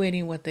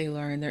evaluating what they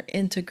learn, they're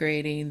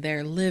integrating,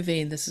 they're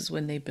living. This is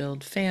when they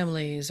build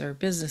families or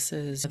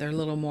businesses. They're a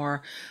little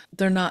more,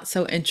 they're not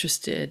so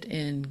interested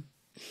in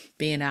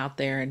being out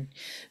there and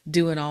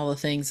doing all the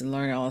things and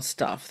learning all the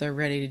stuff. They're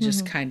ready to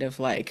just kind of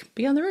like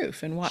be on the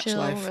roof and watch Chill,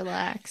 life.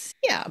 relax.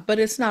 Yeah, but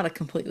it's not a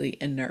completely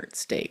inert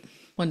state.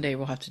 One day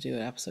we'll have to do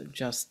an episode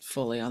just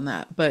fully on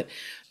that. But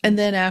and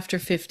then after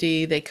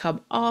 50, they come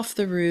off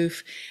the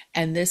roof,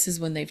 and this is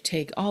when they've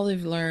taken all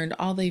they've learned,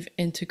 all they've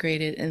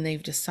integrated, and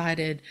they've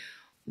decided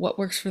what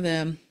works for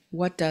them,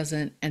 what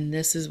doesn't. And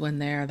this is when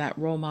they're that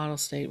role model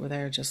state where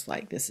they're just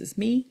like, this is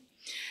me,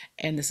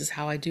 and this is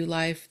how I do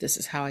life, this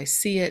is how I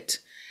see it.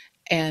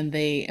 And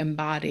they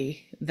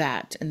embody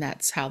that, and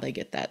that's how they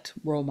get that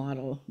role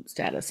model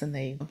status, and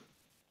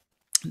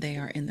they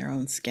are in their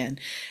own skin.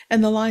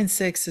 And the line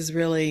 6 is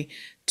really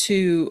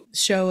to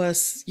show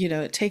us,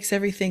 it takes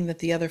everything that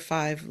the other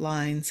 5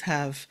 lines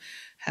have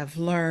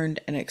learned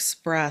and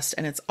expressed,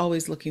 and it's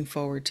always looking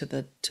forward to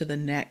the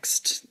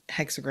next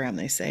hexagram,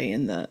 they say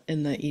in the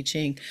I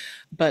Ching.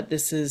 But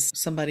this is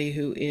somebody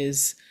who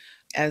is,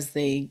 as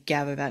they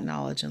gather that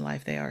knowledge in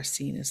life, they are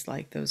seen as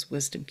like those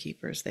wisdom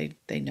keepers.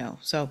 They know.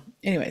 So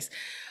anyways,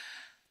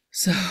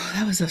 so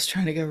that was us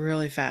trying to go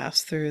really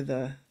fast through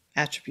the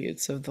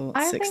attributes of the 6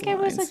 lines. I think it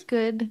was a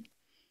good,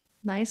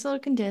 nice little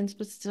condensed,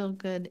 but still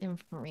good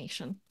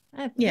information.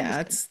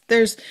 Yeah,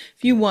 if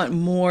you want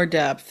more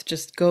depth,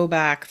 just go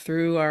back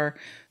through our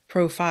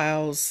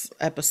profiles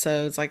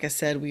episodes. Like I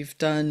said, we've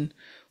done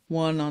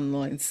one on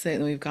line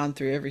 6, we've gone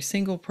through every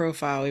single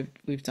profile.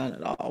 We've done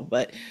it all.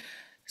 But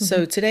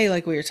so today,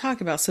 like we were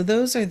talking about, so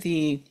those are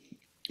the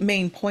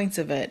main points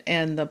of it,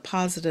 and the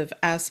positive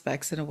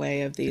aspects in a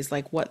way of these,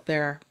 like what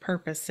their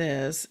purpose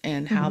is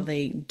and how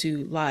they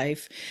do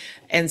life.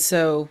 And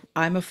so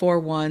I'm a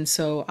 4-1,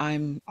 so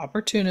I'm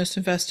opportunist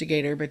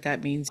investigator, but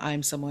that means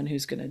I'm someone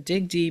who's going to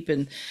dig deep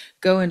and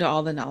go into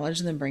all the knowledge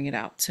and then bring it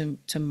out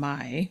to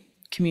my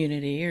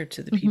community or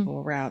to the people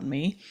around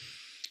me.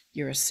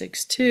 You're a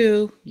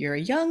 6-2, you're a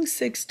young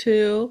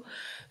 6-2,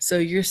 so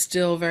you're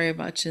still very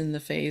much in the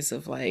phase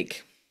of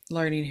like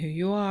learning who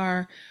you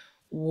are,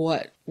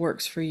 what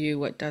works for you,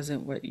 what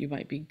doesn't, what you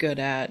might be good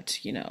at,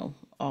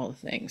 all the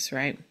things,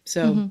 right?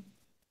 So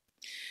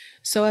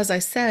so as I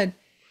said,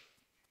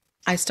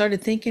 I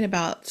started thinking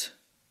about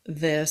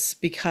this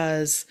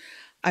because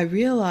I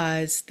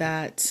realized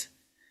that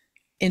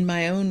in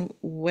my own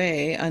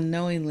way,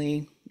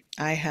 unknowingly,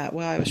 I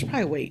should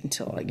probably wait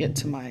until I get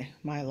to my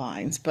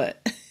lines,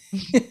 but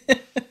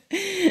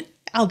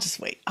I'll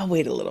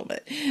wait a little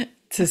bit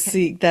to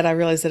see that I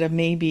realize that I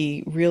may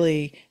be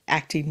really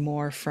acting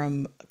more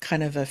from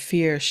kind of a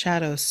fear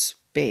shadow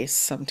space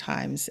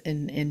sometimes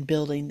in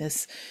building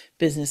this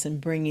business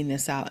and bringing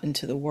this out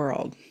into the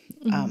world.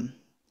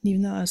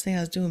 Even though I was thinking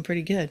I was doing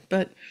pretty good,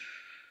 but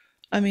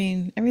I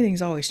mean,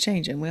 everything's always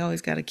changing. We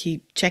always got to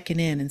keep checking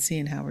in and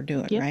seeing how we're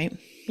doing, right?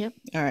 Yep.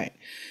 All right.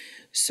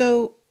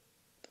 So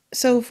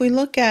if we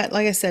look at,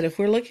 like I said, if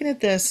we're looking at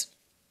this,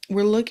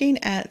 we're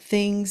looking at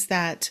things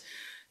that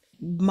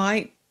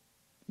might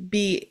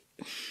be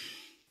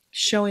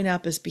showing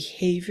up as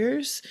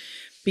behaviors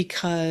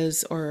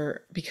because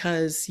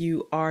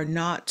you are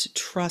not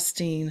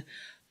trusting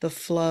the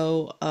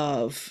flow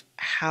of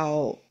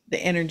how the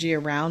energy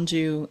around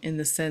you, in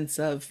the sense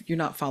of you're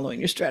not following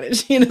your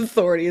strategy and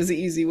authority is the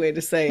easy way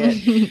to say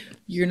it.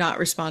 You're not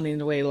responding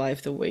to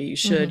life the way you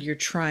should. You're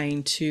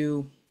trying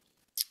to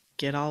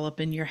get all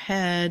up in your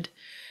head,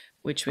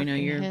 which we know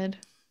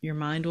your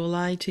mind will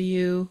lie to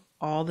you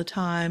all the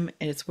time,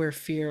 and it's where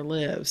fear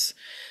lives.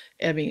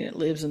 I mean, it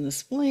lives in the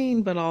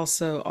spleen, but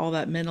also all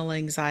that mental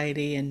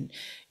anxiety. And,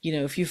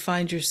 if you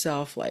find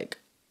yourself like,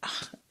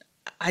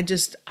 I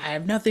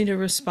have nothing to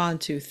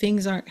respond to,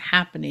 things aren't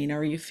happening,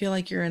 or you feel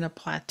like you're in a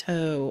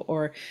plateau,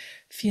 or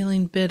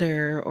feeling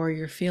bitter, or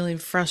you're feeling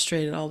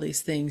frustrated, all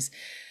these things,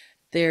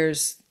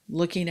 there's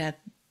looking at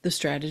the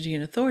strategy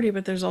and authority,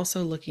 but there's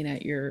also looking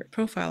at your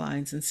profile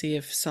lines and see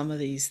if some of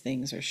these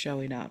things are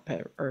showing up,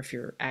 or if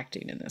you're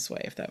acting in this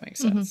way, if that makes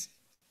sense.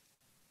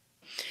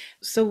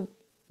 So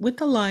with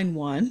the line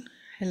 1,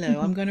 hello,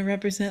 I'm going to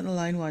represent the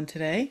line 1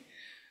 today.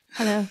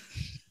 Hello.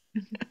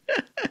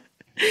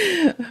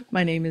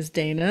 My name is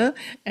Dana,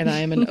 and I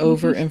am an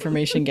over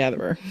information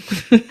gatherer.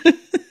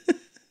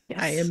 Yes.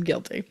 I am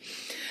guilty.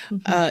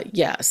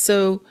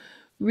 So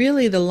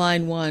really the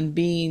line 1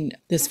 being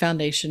this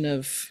foundation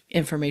of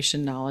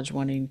information, knowledge,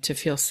 wanting to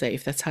feel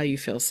safe. That's how you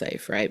feel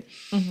safe, right?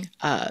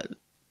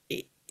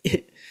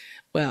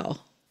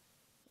 Well,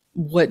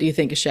 what do you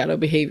think a shadow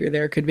behavior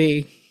there could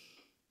be?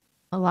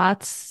 A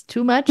lot's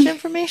too much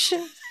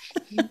information.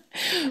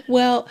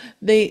 Well,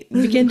 they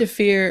begin to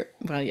fear.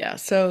 Well, yeah.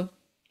 So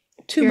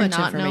too much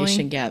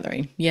information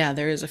gathering. Yeah,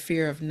 there is a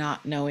fear of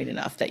not knowing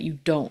enough, that you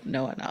don't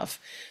know enough.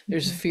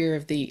 There's a fear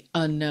of the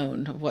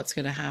unknown, of what's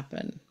going to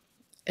happen.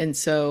 And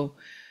so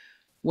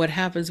what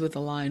happens with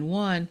the line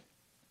 1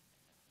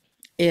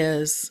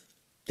 is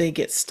they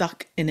get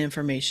stuck in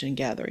information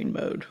gathering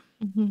mode.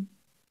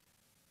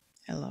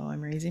 Hello,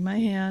 I'm raising my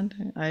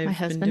hand. I've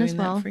been doing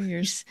that for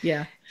years.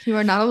 Yeah. You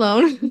are not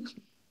alone.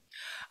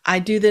 I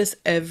do this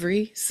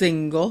every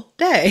single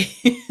day.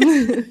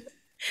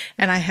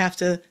 and I have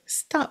to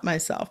stop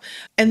myself.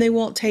 And they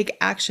won't take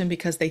action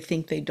because they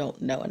think they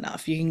don't know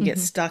enough. You can get Hmm.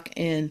 stuck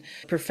in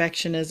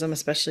perfectionism,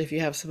 especially if you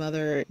have some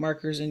other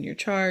markers in your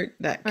chart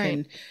that Right.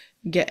 can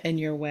get in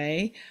your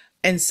way.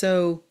 And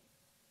so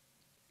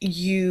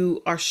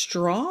you are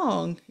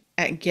strong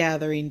at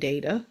gathering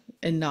data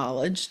and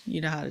knowledge.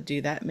 You know how to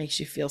do that. It makes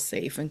you feel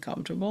safe and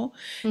comfortable.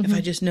 If I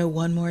Hmm. just know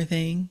one more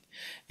thing,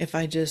 if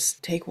I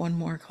just take one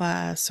more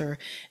class, or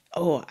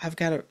oh, I've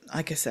got to,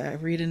 like I said, I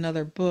read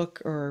another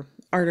book or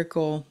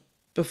article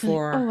You're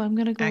like, before oh, I'm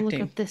gonna go look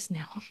acting. up this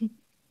now.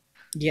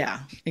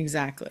 Yeah,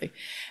 exactly.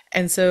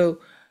 And so,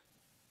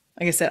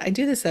 like I said, I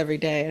do this every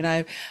day, and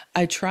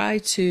I try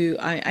to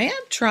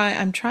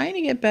I'm trying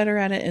to get better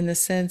at it in the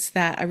sense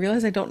that I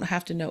realize I don't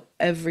have to know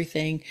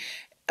everything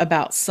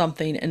about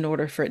something in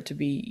order for it to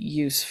be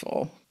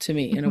useful to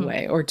me in a Hmm.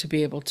 way, or to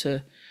be able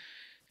to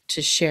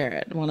share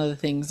it. One of the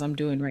things I'm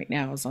doing right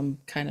now is I'm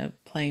kind of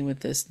playing with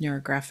this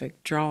neurographic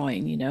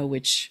drawing,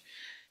 which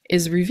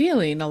is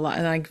revealing a lot,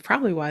 and I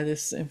probably why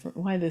this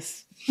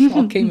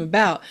all came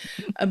about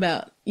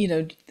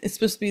it's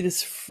supposed to be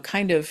this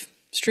kind of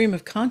stream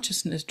of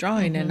consciousness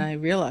drawing, and Hmm. I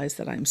realize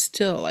that I'm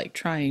still like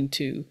trying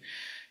to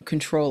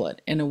control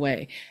it in a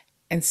way.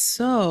 And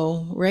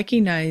so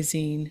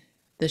recognizing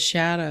the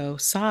shadow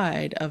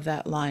side of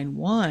that line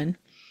one,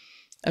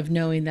 of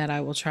knowing that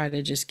I will try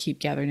to just keep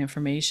gathering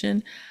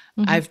information,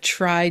 Hmm. I've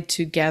tried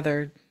to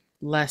gather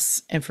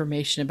less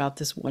information about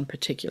this one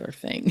particular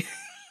thing.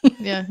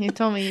 Yeah, you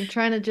told me you're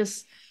trying to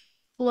just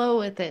flow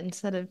with it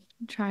instead of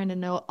trying to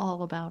know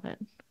all about it.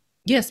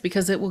 Yes,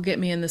 because it will get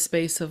me in the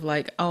space of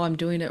like, oh, I'm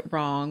doing it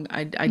wrong.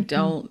 I Hmm.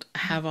 don't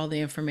have all the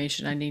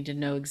information I need to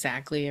know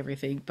exactly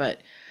everything,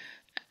 but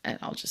and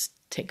I'll just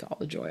take all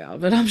the joy out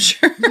of it, I'm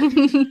sure.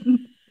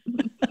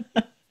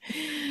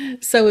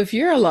 So if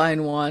you're a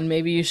line one,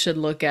 maybe you should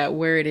look at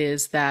where it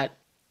is that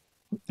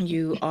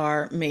you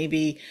are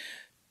maybe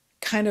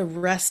kind of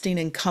resting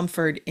in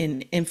comfort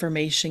in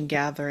information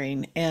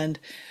gathering, and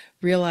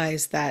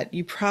realize that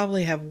you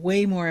probably have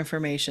way more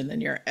information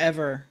than you're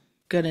ever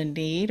going to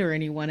need or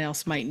anyone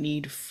else might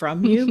need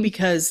from you,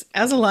 because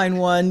as a line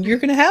one, you're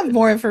going to have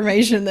more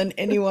information than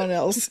anyone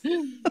else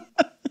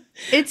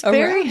It's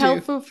very around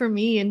you. helpful for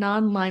me in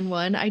non-line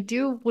one. I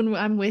do, when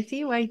I'm with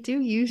you, I do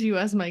use you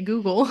as my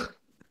Google.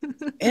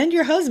 And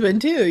your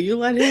husband too. You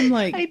let him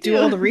I like do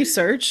all do. the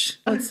research.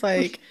 It's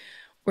like,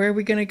 where are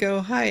we gonna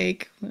go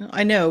hike? Well,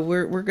 I know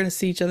we're gonna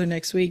see each other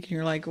next week, and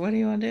you're like, what do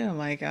you want to do? I'm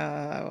like,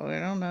 I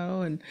don't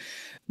know. And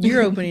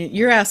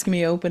you're asking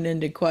me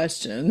open-ended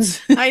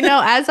questions. I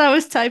know. As I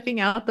was typing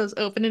out those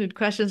open-ended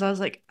questions, I was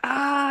like,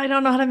 I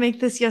don't know how to make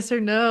this yes or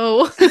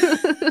no.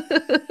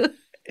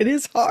 It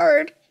is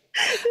hard.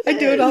 It I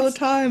do it all the is.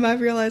 time. I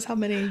realize how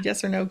many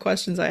yes or no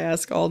questions I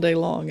ask all day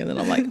long, and then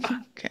I'm like,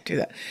 oh, can't do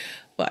that.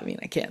 Well, I mean,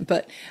 I can,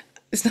 but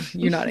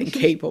you're not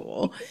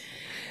incapable.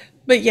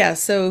 But yeah,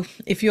 so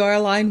if you are a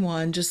line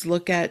one, just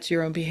look at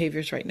your own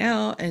behaviors right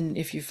now. And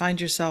if you find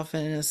yourself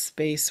in a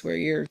space where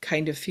you're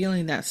kind of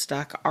feeling that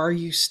stuck, are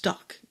you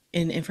stuck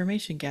in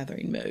information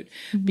gathering mode?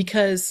 Mhm.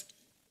 Because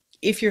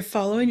if you're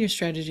following your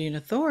strategy and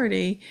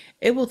authority,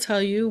 it will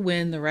tell you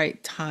when the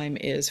right time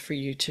is for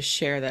you to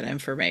share that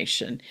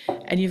information.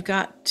 And you've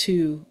got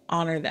to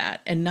honor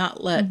that and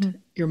not let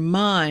Mhm. your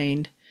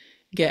mind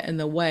get in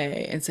the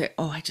way and say,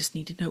 oh, I just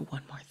need to know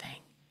one more thing,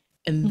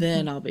 and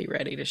then Mhm. I'll be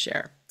ready to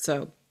share.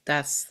 So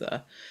that's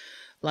the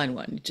line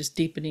one, just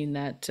deepening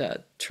that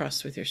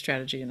trust with your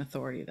strategy and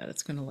authority that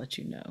it's going to let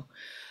you know.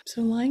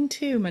 So line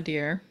two, my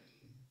dear.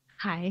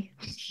 Hi.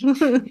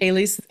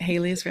 Haley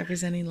is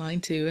representing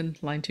line two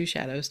and line two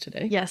shadows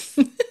today. Yes.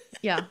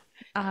 Yeah.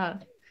 Uh,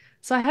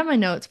 so I have my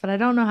notes, but I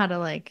don't know how to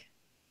like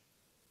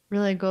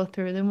really go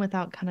through them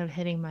without kind of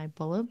hitting my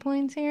bullet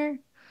points here.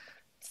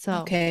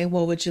 So, Okay,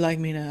 well, would you like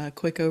me to a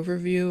quick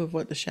overview of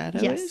what the shadow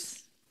is?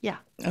 yes. Yeah.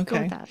 Go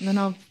with Okay. that. And then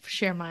I'll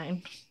share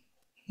mine.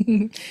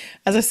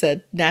 As I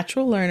said,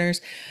 natural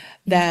learners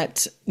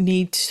that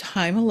need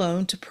time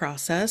alone to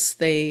process.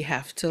 They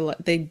have to,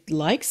 they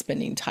like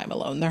spending time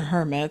alone. They're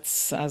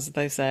hermits, as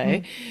they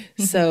say.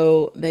 Mm-hmm.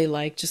 So they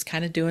like just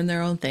kind of doing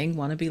their own thing,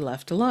 want to be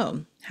left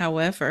alone.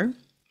 However,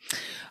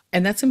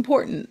 and that's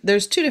important,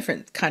 there's two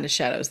different kind of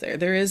shadows there.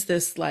 There is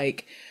this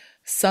like,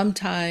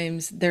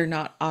 sometimes they're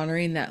not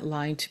honoring that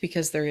line too,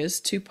 because there is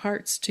two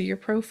parts to your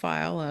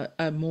profile,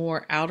 a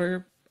more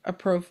outer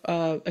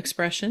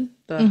expression,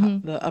 Mm-hmm.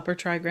 the upper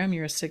trigram,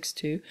 you're a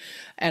 6-2,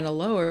 and a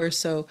lower.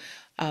 So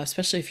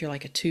especially if you're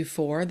like a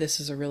 2-4, this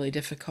is a really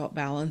difficult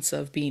balance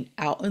of being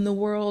out in the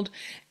world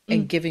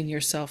and Mm. giving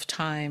yourself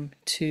time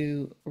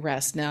to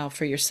rest. Now,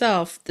 for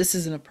yourself, this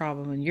isn't a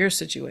problem in your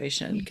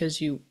situation because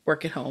you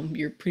work at home.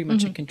 You're pretty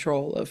much in Mm-hmm.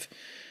 control of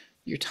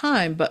your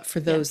time. But for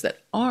Yeah. those that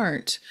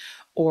aren't,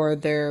 or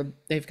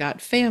they've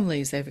got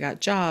families, they've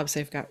got jobs,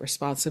 they've got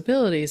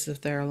responsibilities,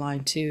 if they're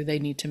aligned to, they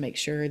need to make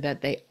sure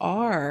that they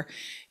are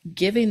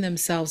giving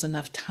themselves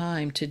enough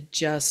time to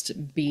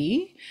just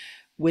be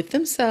with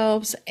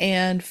themselves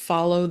and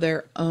follow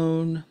their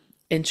own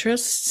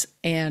interests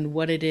and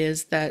what it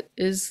is that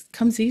is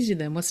comes easy to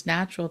them, what's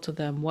natural to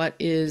them, what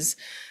is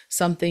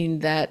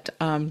something that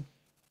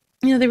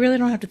they really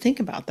don't have to think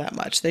about that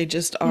much. They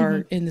just Mm-hmm.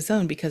 are in the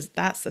zone because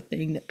that's the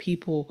thing that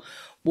people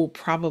will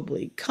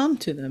probably come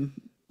to them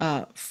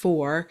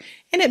for.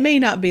 And it may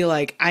not be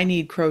like, I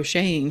need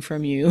crocheting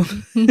from you,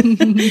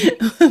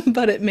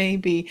 but it may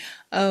be,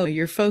 oh,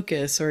 your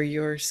focus or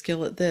your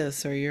skill at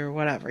this or your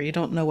whatever. You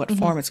don't know what Mm-hmm.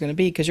 form it's going to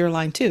be because you're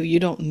line two. You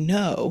don't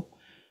know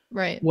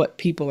Right. what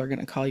people are going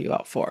to call you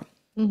out for.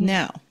 Mm-hmm.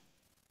 Now,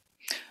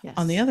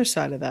 on the Yes. other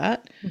side of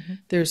that, Mm-hmm.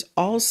 there's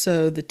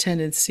also the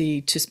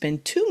tendency to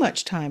spend too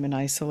much time in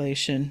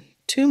isolation,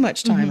 too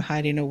much time Mm-hmm.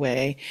 hiding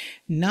away,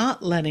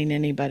 not letting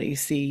anybody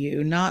see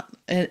you, not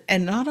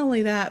and not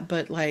only that,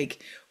 but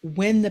like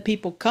when the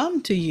people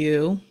come to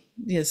you,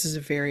 this is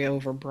a very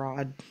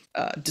overbroad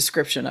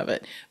description of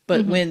it,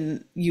 but Mm-hmm.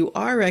 when you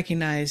are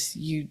recognized,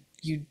 you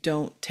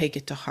don't take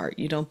it to heart.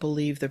 You don't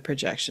believe the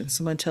projection.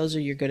 Someone tells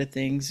you you're good at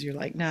things, you're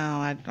like, no,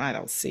 I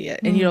don't see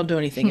it, and you don't do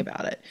anything Mm-hmm.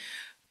 about it.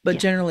 But Yeah.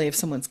 generally, if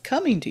someone's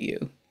coming to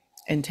you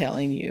and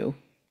telling you,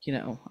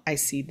 I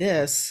see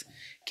this,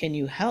 can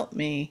you help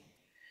me?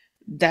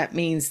 That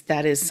means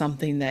that is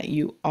something that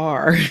you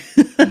are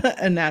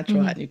a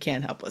natural Mm-hmm. at and you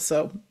can help with.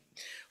 So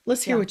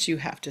let's hear Yeah. what you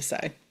have to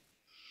say.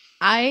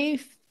 I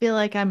feel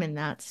like I'm in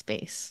that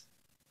space.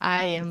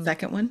 I The am,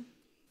 second one,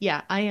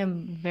 yeah, I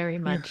am very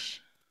you're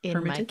much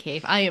in my hermited.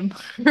 cave. I am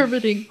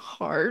hermiting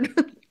hard.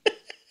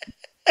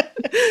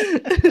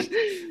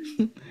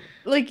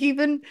 Like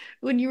even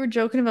when you were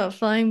joking about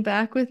flying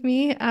back with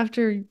me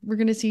after we're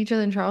gonna see each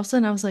other in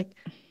Charleston, I was like,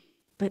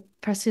 but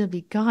Presley will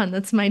be gone.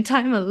 That's my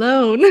time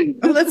alone.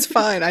 Oh, that's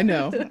fine. I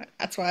know.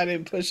 That's why I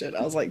didn't push it.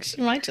 I was like,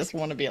 she might just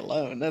want to be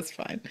alone. That's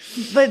fine.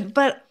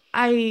 But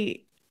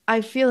I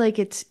feel like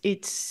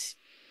it's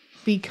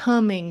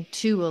becoming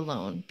too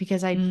alone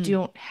because I Mm,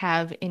 don't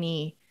have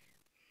any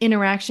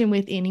interaction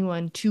with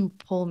anyone to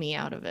pull me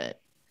out of it.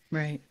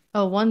 right.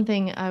 Oh, one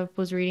thing I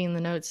was reading in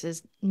the notes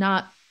is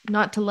not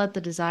to let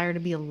the desire to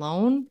be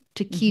alone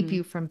to keep Mm-hmm.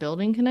 you from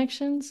building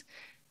connections.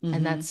 And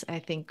Mm-hmm. that's, I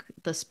think,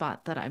 the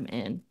spot that I'm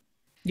in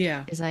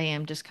Yeah. is I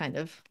am just kind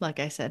of, like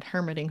I said,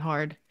 hermiting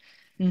hard.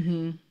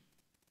 Mm-hmm.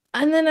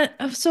 And then,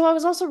 so I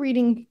was also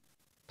reading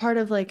part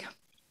of like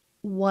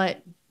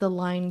what the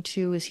line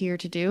two is here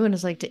to do, and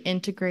is like to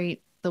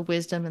integrate the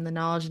wisdom and the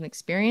knowledge and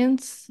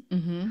experience.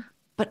 Mm-hmm.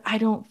 But I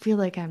don't feel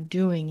like I'm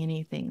doing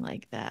anything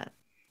like that.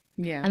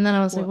 Yeah. And then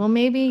I was like, Well, well,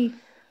 maybe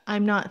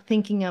I'm not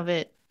thinking of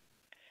it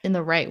in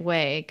the right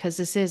way because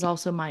this is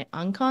also my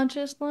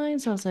unconscious line.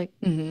 So I was like,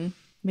 mm-hmm.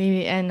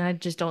 maybe, and I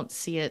just don't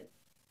see it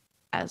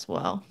as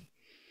well.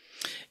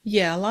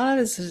 Yeah, a lot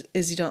of it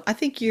is you don't. I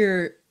think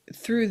you're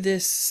through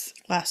this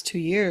last 2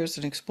 years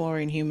and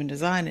exploring human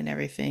design and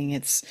everything,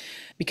 it's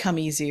become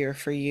easier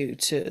for you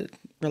to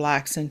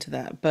relax into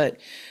that. But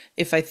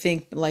if I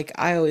think, like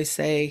I always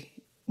say,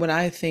 when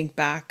I think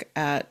back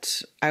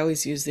at, I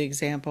always use the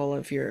example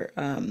of your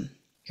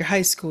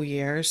high school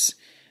years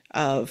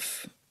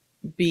of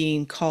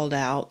being called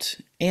out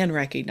and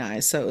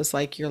recognized. So it was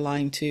like your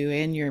line two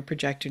and your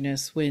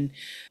projectorness when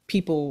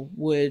people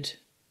would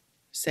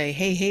say,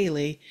 hey,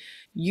 Haley,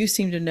 you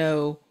seem to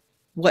know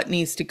what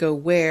needs to go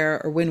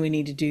where or when we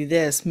need to do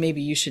this.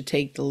 Maybe you should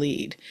take the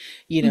lead,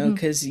 Hmm.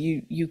 because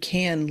you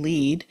can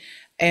lead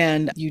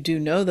and you do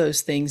know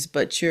those things,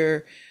 but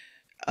you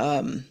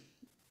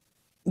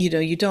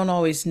don't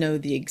always know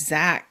the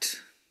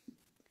exact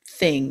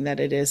thing that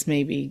it is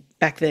maybe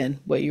back then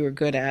what you were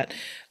good at.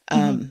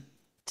 Hmm.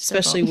 Still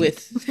Especially don't.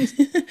 with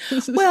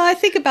well, I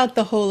think about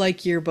the whole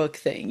like yearbook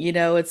thing,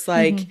 it's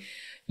like Hmm.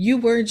 you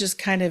were just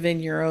kind of in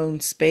your own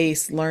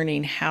space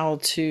learning how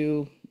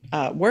to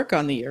work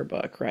on the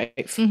yearbook,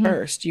 right? Hmm.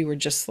 First you were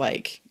just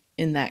like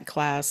in that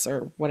class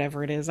or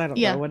whatever it is, I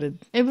don't know Yeah, what it.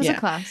 it was a Yeah.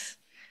 class.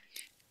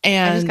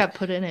 I just And got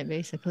put in it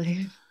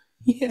basically.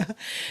 yeah,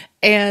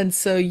 and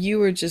so you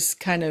were just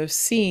kind of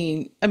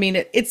seeing, I mean,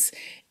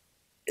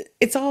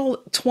 it's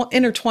all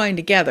intertwined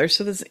together.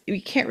 So this,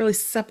 you can't really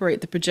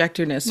separate the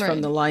projectorness from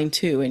Right. the line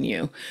two in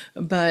you.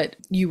 But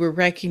you were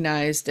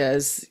recognized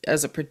as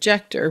a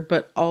projector,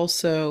 but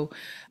also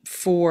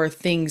for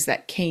things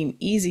that came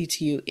easy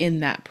to you in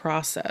that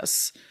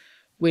process,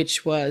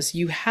 which was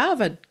you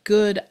have a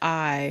good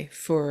eye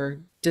for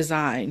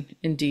design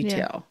and Yeah,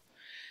 detail,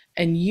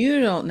 and you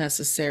don't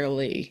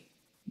necessarily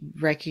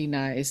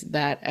recognize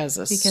that as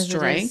a because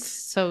it is strength.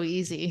 so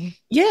easy.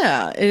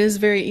 Yeah, it is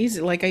very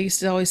easy. Like I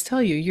used to always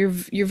tell you,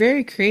 you're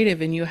very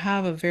creative and you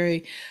have a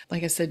very,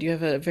 like I said, you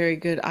have a very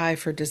good eye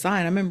for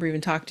design. I remember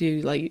even talking to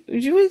you like,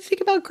 did you really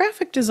think about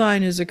graphic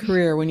design as a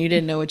career when you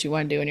didn't know what you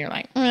want to do and you're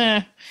like,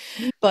 eh.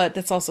 But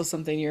that's also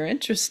something you're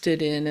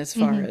interested in as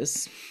far Hmm.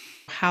 as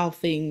how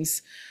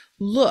things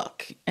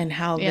look and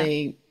how Yeah,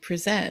 they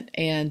present,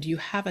 and you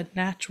have a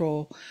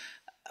natural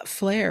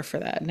flair for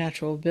that,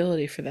 natural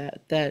ability for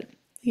that, that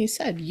you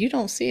said you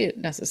don't see it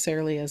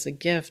necessarily as a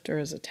gift or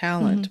as a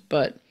talent, hmm.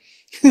 but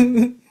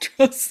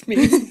trust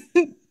me,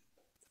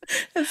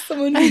 as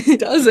someone who I,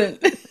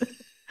 doesn't.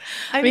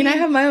 I I mean, I mean,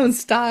 have my own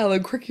style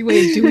and quirky way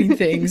of doing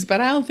things,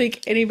 but I don't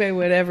think anybody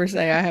would ever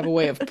say I have a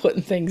way of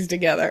putting things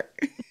together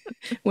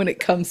when it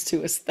comes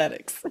to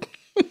aesthetics.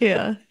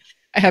 yeah.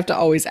 I have to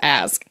always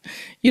ask.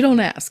 You don't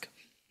ask.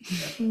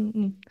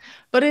 Mm-mm.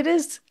 But it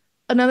is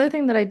another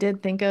thing that I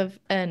did think of,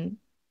 and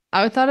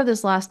I thought of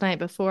this last night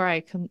before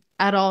I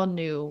at all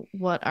knew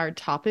what our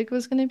topic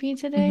was going to be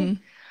today.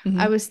 Hmm. Hmm.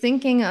 I was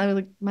thinking,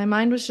 my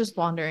mind was just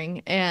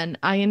wandering, and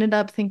I ended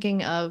up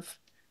thinking of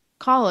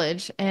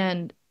college,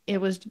 and it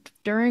was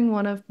during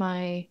one of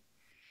my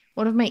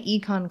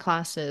econ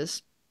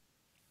classes.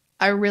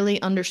 I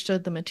really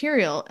understood the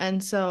material,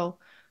 and so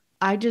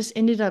I just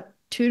ended up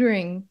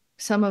tutoring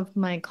some of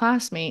my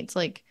classmates,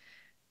 like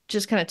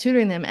just kind of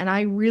tutoring them. And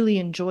I really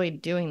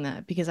enjoyed doing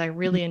that because I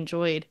really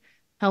enjoyed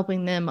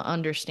helping them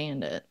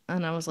understand it.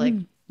 And I was like,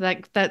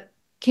 that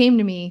came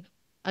to me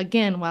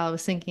again while I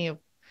was thinking of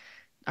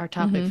our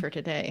topic Hmm. for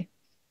today.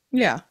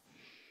 Yeah.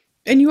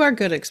 And you are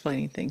good at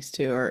explaining things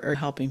too, or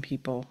helping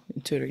people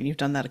in tutoring. You've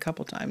done that a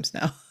couple times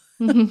now.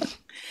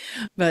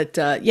 But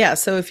yeah,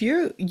 so if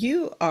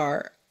you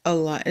are a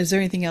lot, is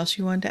there anything else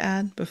you wanted to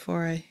add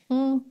before I?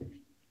 Mm.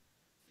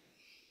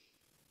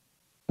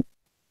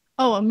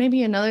 Oh, and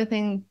maybe another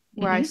thing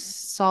where I Hmm.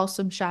 saw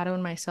some shadow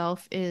in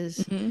myself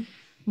is Hmm.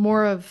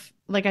 more of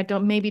like I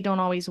don't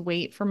always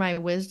wait for my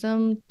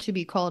wisdom to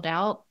be called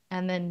out,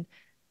 and then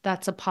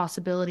that's a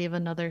possibility of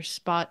another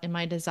spot in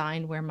my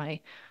design where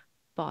my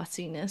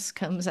bossiness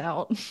comes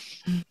out.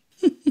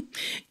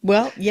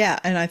 Well, yeah,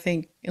 and I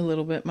think a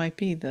little bit might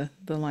be the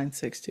line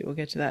six too. We'll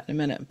get to that in a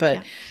minute. But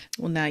Yeah.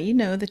 well, now you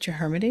know that you're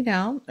hermiting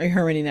out, or you're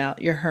hermiting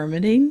out. You're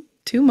hermiting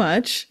too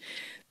much,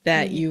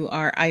 that Ooh. you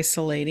are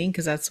isolating,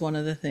 because that's one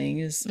of the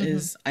things Mm-hmm.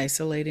 is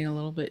isolating a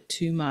little bit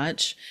too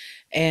much.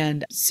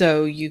 And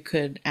so you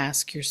could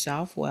ask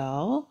yourself,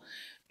 well,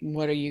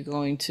 what are you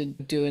going to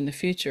do in the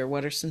future?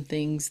 What are some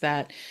things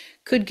that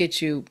could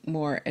get you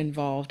more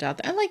involved out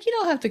there? And like, you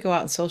don't have to go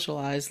out and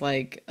socialize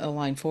like a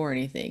line four or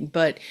anything,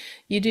 but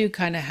you do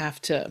kind of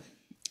have to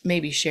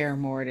maybe share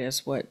more it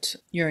is what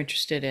you're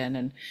interested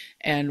in,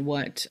 and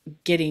what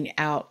getting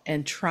out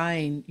and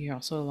trying, you're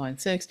also a line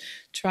six,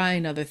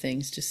 trying other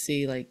things to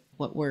see like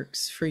what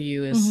works for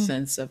you, as a Mm-hmm.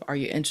 sense of, are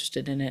you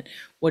interested in it?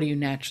 What are you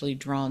naturally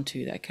drawn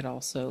to that could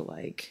also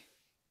like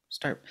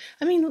start,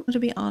 I mean, to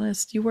be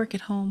honest, you work at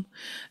home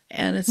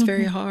and it's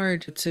very Mm-hmm.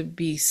 hard to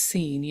be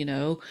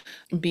seen,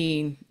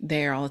 being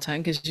there all the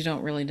time, because you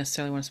don't really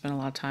necessarily want to spend a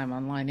lot of time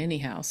online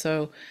anyhow.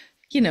 So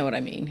you know what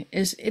I mean,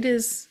 is it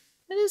is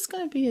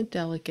going to be a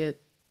delicate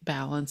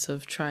balance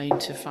of trying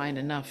to find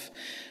enough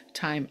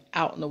time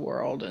out in the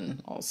world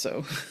and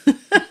also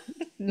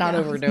not Yeah.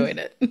 overdoing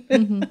it.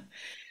 Mm-hmm.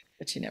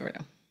 But you never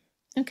know.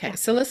 Okay, Yeah.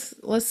 so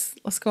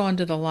let's go on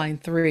to the line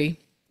three.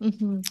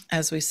 Mm-hmm.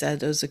 As we said,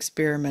 those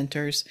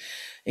experimenters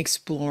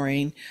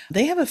exploring,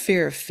 they have a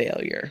fear of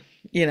failure.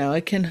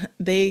 It can,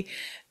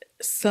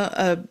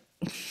 so,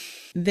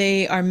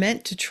 they are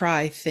meant to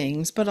try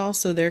things, but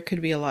also there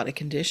could be a lot of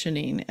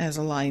conditioning as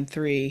a line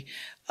three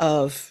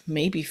of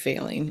maybe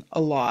failing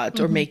a lot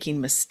or Mm-hmm.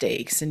 making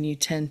mistakes. And you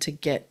tend to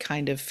get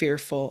kind of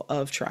fearful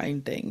of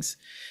trying things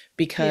Yeah.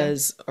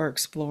 because, or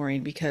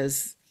exploring,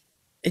 because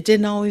it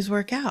didn't always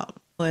work out.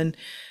 And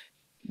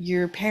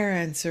your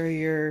parents or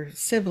your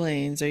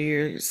siblings or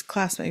your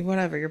classmates,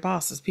 whatever, your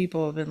bosses,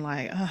 people have been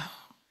like, oh,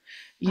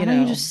 Why you don't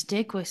you know, just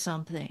stick with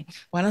something?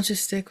 why don't you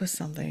stick with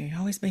something? You're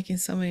always making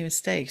so many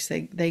mistakes.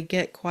 They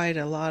get quite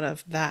a lot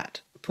of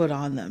that put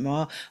on them.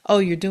 Oh,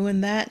 you're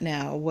doing that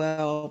now.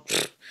 Well,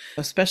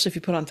 especially if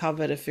you put on top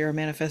of it, if you're a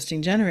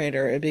manifesting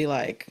generator, it'd be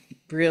like,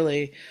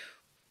 really,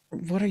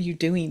 what are you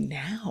doing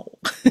now?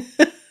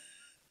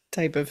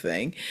 Type of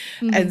thing.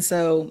 Mm-hmm. And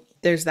so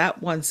there's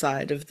that one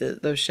side of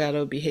those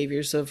shadow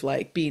behaviors of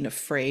like being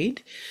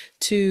afraid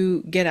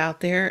to get out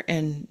there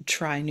and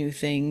try new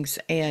things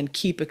and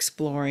keep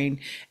exploring,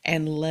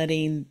 and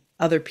letting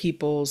other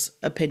people's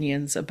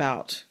opinions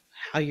about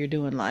how you're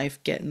doing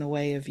life get in the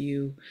way of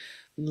you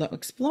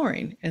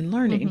exploring and Mm-hmm.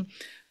 learning.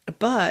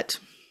 But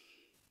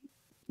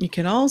you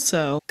can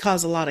also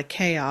cause a lot of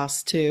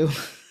chaos too.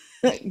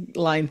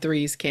 Line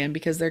threes can,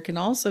 because there can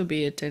also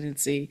be a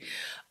tendency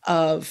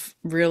of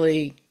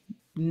really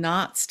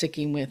not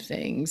sticking with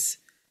things,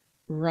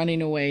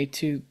 running away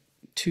too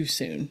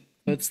soon.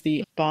 It's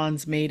the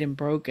bonds made and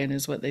broken,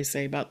 is what they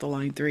say about the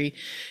line three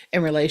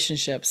in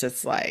relationships.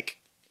 It's like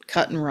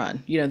cut and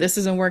run. This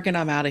isn't working,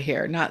 I'm out of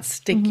here, not Mm-hmm.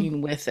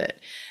 sticking with it.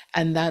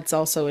 And that's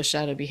also a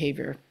shadow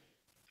behavior,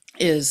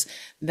 is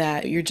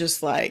that you're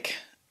just like,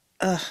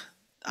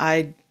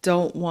 I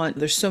don't want,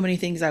 there's so many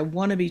things I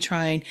want to be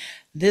trying.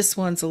 This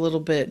one's a little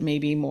bit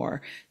maybe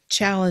more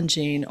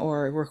challenging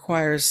or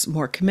requires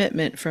more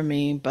commitment from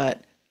me,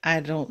 but I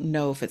don't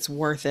know if it's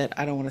worth it.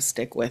 I don't want to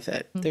stick with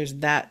it. There's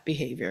that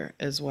behavior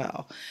as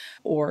well,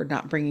 or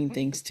not bringing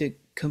things to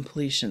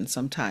completion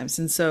sometimes.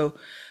 And so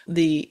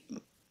the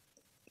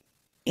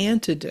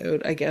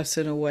antidote, I guess,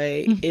 in a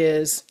way, Mm-hmm.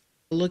 is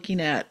looking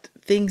at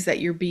things that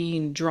you're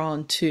being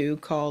drawn to,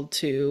 called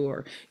to,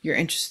 or you're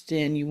interested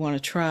in, you want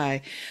to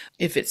try.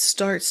 If it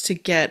starts to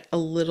get a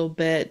little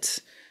bit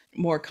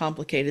more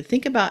complicated.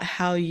 Think about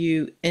how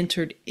you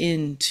entered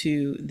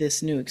into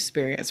this new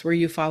experience. Were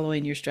you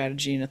following your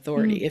strategy and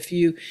authority?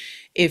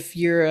 If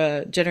you're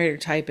a generator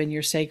type and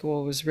your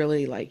sacral was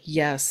really like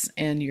yes,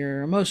 and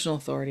your emotional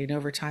authority, and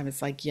over time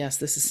it's like yes,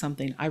 this is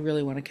something I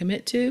really want to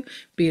commit to,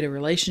 be it a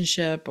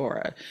relationship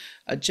or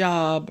a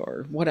job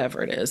or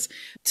whatever it is,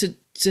 to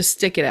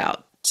stick it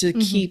out, to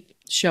keep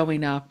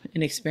showing up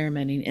and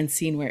experimenting and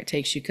seeing where it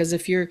takes you. Because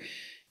if your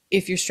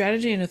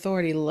strategy and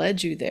authority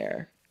led you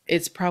there,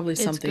 it's probably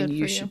It's something good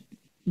you for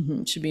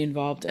you. should be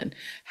involved in.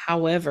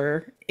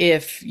 However,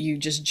 if you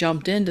just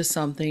jumped into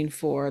something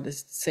for the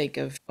sake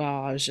of,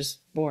 well, I was just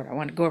bored, I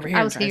want to go over here I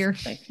and was try here.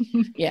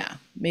 something. Yeah,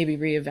 maybe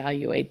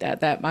reevaluate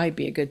that. That might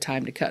be a good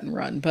time to cut and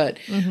run, but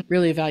Mhm.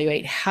 really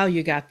evaluate how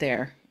you got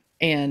there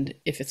and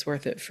if it's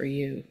worth it for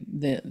you,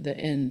 the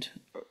end,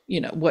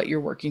 what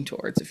you're working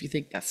towards. If you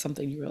think that's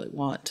something you really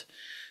want,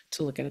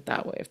 to look at it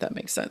that way, if that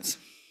makes sense.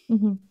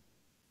 Mhm.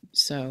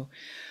 So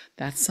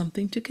that's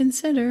something to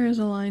consider as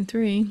a line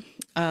 3.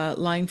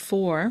 Line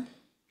 4.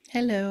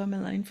 Hello, I'm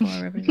in line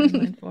 4. Everybody,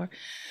 line 4.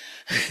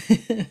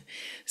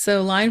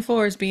 So line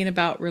 4 is being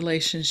about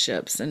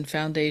relationships and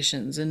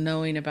foundations and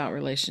knowing about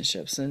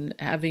relationships and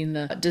having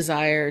the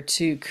desire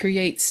to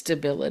create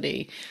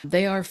stability.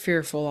 They are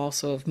fearful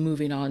also of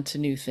moving on to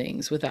new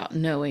things without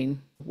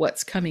knowing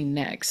what's coming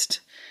next.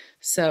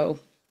 So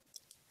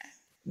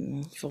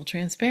full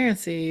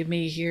transparency,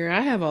 me here,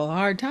 I have a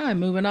hard time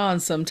moving on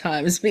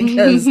sometimes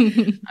because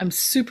I'm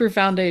super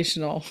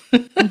foundational.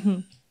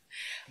 Mhm.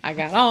 I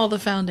got all the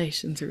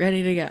foundations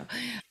ready to go.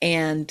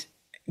 And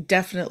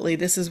definitely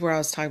this is where I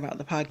was talking about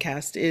the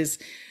podcast is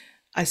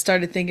I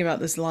started thinking about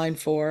this line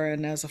 4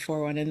 and as a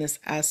 4-1 in this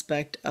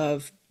aspect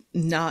of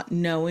not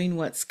knowing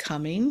what's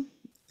coming,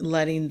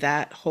 letting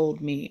that hold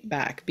me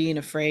back, being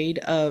afraid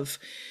of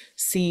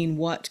seeing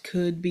what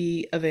could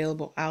be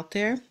available out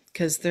there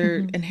because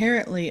they're Mhm.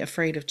 inherently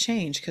afraid of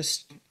change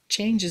because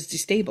change is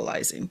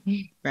destabilizing,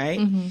 right?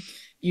 Mhm.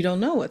 You don't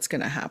know what's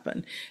going to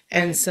happen.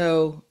 And Right.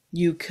 so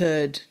you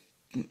could,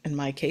 in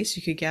my case,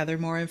 you could gather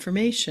more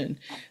information,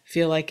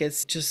 feel like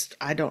it's just,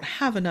 I don't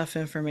have enough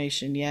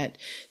information yet.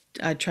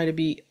 I try to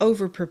be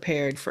over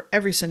prepared for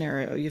every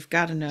scenario. You've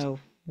got to know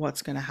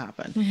what's going to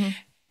happen. Mhm.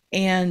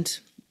 And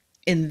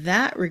in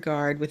that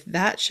regard, with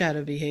that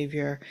shadow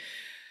behavior,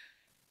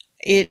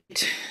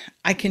 it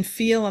I can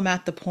feel I'm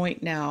at the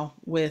point now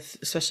with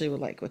especially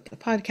with the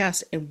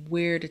podcast and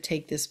where to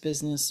take this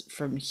business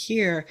from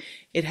here.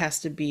 It has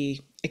to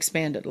be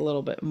expanded a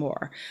little bit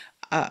more.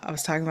 I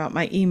was talking about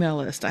my email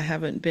list. I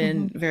haven't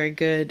been Mhm. very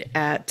good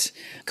at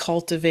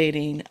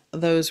cultivating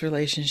those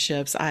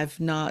relationships. I've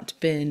not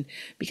been,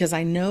 because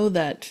I know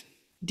that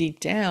deep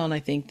down I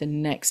think the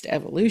next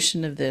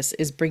evolution of this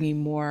is bringing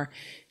more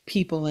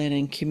people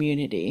in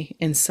community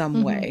in some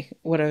Mhm. way,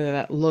 whatever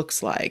that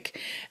looks like.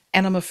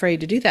 And I'm afraid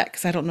to do that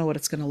because I don't know what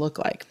it's going to look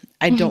like.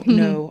 I don't Mhm.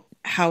 know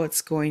how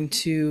it's going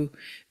to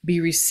be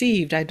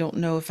received. I don't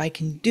know if I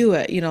can do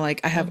it. Like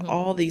I have Mhm.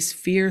 all these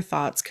fear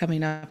thoughts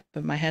coming up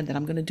in my head that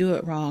I'm going to do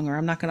it wrong, or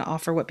I'm not going to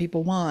offer what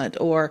people want,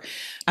 or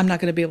I'm not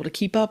going to be able to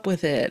keep up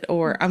with it,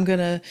 or I'm going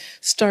to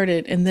start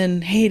it and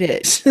then hate it.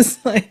 It's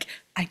just like,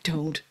 I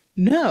don't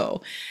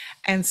know.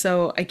 And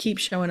so I keep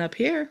showing up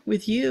here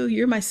with you.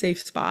 You're my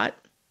safe spot.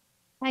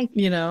 Hi.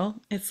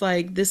 It's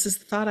like, this is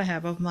the thought I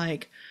have. I'm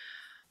like,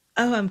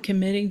 oh, I'm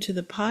committing to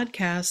the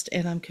podcast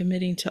and I'm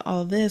committing to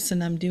all this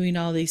and I'm doing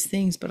all these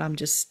things, but I'm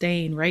just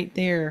staying right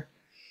there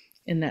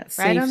in that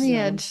Right safe on the zone,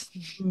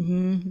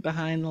 edge.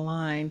 behind the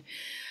line.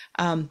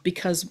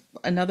 Because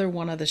another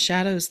one of the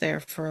shadows there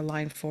for a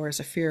line 4 is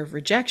a fear of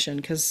rejection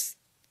because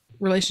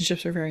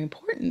relationships are very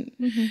important.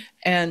 Mhm.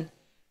 And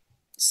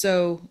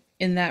so,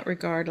 in that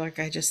regard, like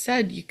I just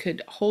said, you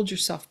could hold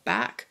yourself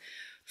back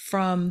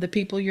from the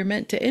people you're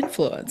meant to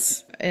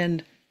influence.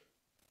 And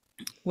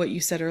what you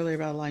said earlier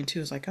about line 2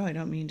 is like, oh, I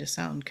don't mean to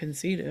sound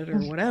conceited or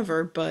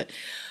whatever, but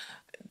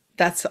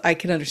I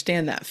can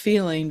understand that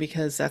feeling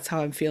because that's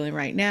how I'm feeling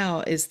right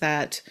now is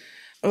that,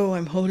 oh,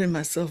 I'm holding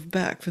myself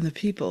back from the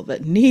people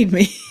that need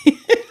me.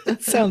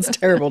 It sounds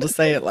terrible to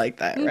say it like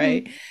that,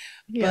 right? Mhm.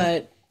 Yeah.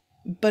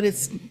 But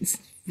it's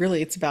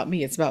really it's about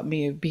me. It's about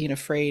me being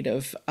afraid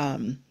of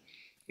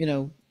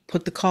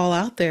put the call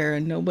out there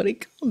and nobody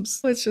comes.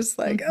 It's just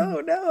like, Mhm.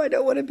 oh no, I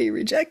don't want to be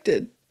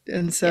rejected.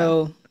 And Yeah.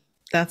 so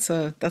that's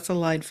a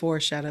line 4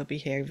 shadow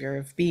behavior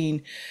of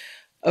being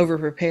over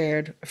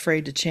prepared,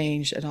 afraid to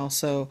change, and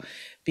also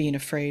being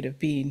afraid of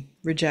being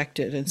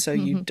rejected. And so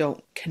you Mhm.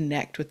 don't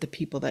connect with the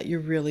people that you're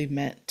really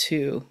meant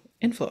to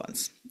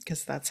influence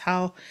because that's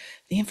how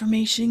the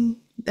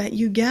information that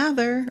you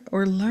gather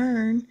or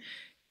learn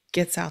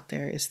gets out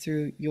there is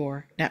through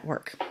your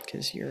network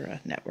because you're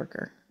a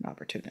networker, an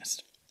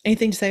opportunist.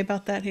 Anything to say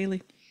about that,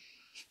 Haley?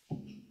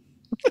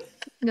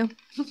 No.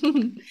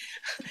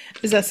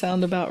 Does that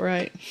sound about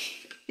right?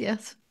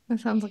 Yes. That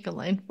sounds like a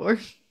line 4.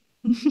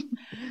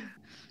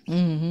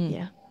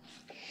 Yeah.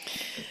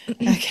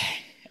 Okay.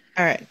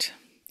 All right.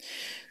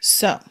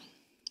 So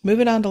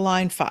moving on to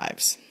line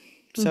 5s.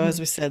 So, as Mhm.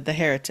 we said, the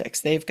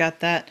heretics, they've got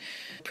that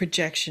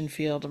projection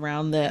field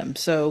around them.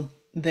 So,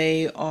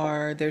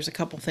 there's a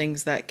couple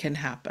things that can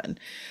happen.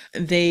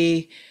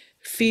 They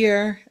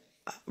fear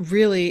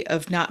really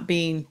of not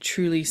being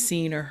truly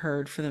seen or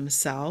heard for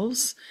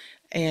themselves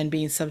and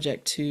being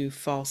subject to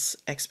false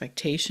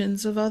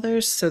expectations of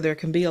others. So there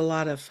can be a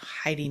lot of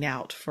hiding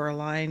out for a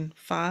line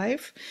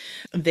five.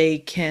 They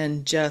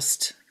can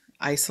just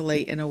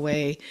isolate in a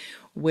way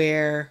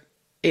where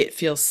it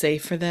feels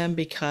safe for them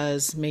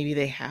because maybe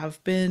they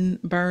have been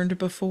burned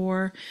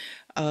before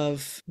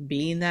of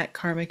being that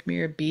karmic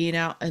mirror, being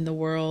out in the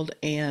world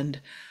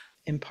and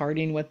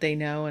imparting what they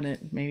know, and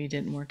it maybe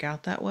didn't work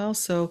out that well.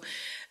 So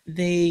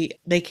they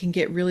can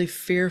get really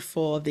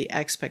fearful of the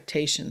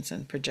expectations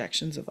and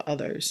projections of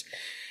others,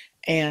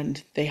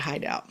 and they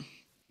hide out.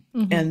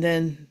 Mm-hmm. And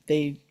then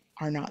they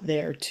are not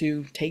there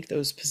to take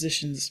those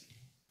positions,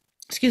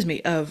 excuse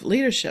me, of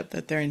leadership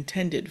that they're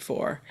intended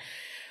for.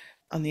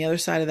 On the other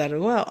side of that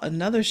as well,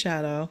 another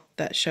shadow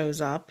that shows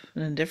up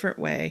in a different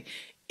way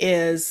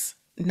is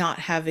not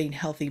having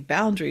healthy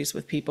boundaries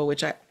with people,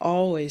 which I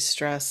always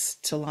stress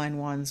to line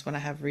ones when I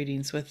have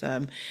readings with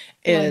them.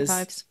 Line Is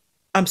fives.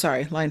 I'm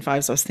sorry, line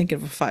fives. I was thinking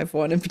of a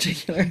 5-1 in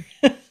particular.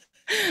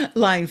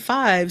 Line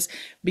fives,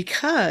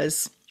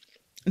 because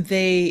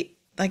they,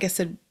 like I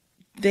said,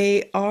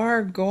 they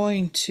are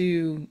going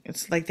to,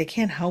 it's like they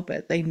can't help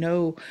it. They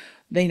know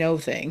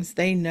things.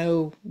 They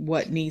know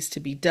what needs to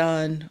be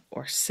done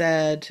or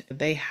said.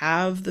 They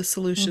have the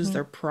solutions. Mm-hmm.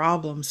 They're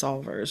problem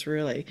solvers,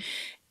 really.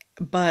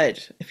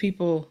 But if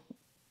people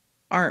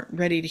aren't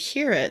ready to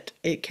hear it,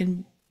 it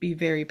can be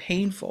very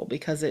painful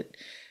because it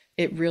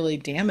really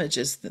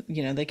damages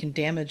they can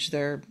damage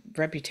their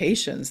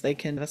reputations.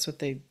 That's what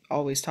they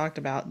always talked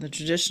about in the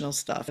traditional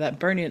stuff. That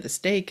burning at the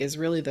stake is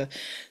really the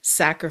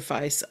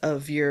sacrifice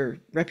of your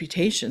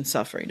reputation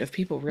suffering, of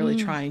people really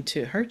Mm, trying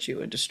to hurt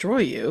you and destroy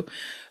you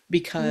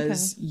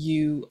okay. because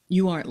you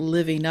aren't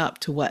living up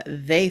to what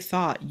they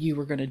thought you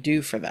were going to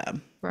do for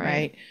them, Right.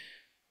 right?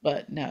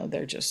 But no,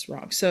 they're just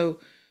wrong. So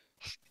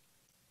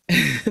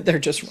they're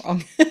just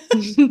wrong.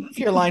 If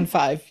you're line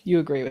five, you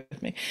agree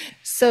with me.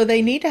 So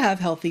they need to have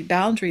healthy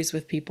boundaries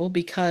with people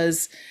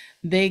because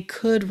they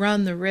could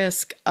run the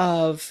risk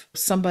of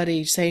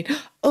somebody saying,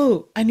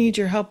 "Oh, I need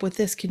your help with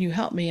this. Can you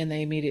help me?" And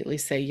they immediately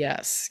say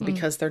yes Mm,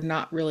 because they're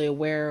not really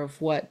aware of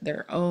what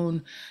their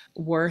own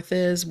worth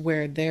is,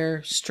 where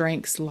their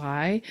strengths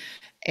lie.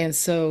 And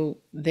so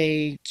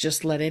they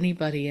just let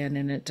anybody in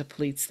and it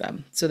depletes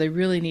them. So they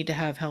really need to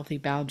have healthy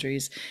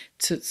boundaries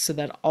so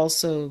that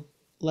also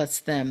lets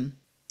them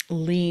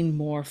lean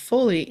more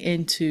fully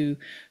into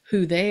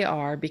who they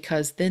are,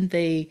 because then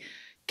they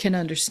can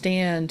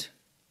understand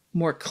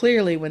more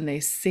clearly when they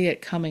see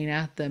it coming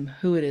at them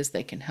who it is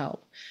they can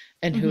help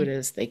and who mm-hmm. it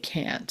is they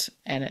can't.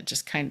 And it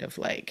just kind of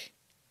like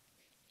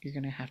you're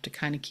going to have to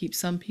kind of keep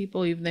some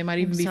people, even they might I'm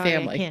even be sorry, I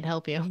family. can't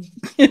help you.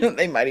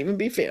 They might even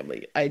be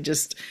family. I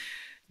just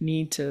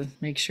need to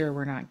make sure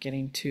we're not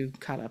getting too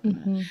caught up in it.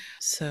 Mm-hmm.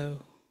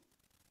 So,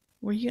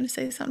 were you going to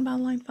say something about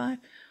line five?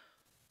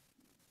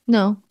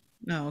 No,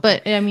 No,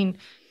 okay. but I mean,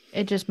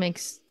 it just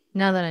makes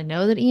now that I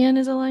know that Ian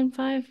is a line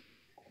five,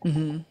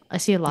 I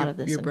see a lot of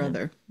this Your in him.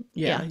 brother.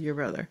 Yeah, Yeah. your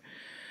brother.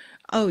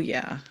 Oh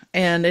yeah.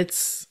 And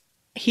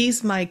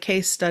he's my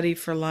case study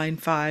for line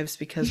fives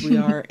because we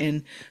are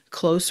in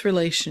close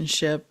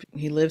relationship.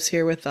 He lives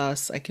here with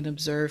us. I can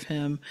observe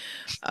him.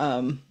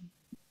 I'd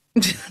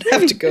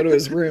have to go to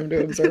his room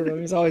to observe him.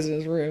 He's always in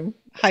his room,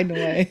 hiding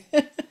away.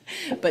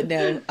 But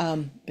no,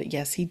 but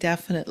yes, he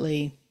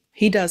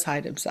does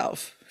hide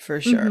himself for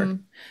sure. Mm-hmm.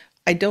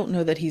 I don't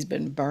know that he's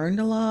been burned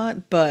a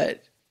lot,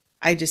 but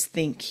I just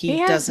think he He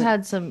has doesn't.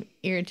 had some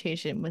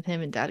irritation with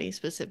him and Daddy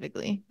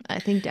specifically. I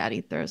think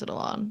Daddy throws it a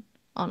lot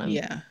on him.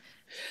 Yeah.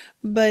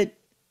 But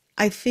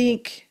I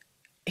think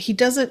he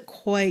doesn't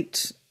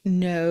quite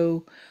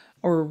know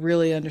or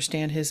really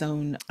understand his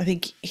own. I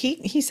think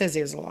he says he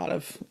has a lot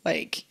of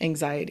like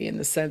anxiety in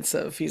the sense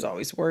of he's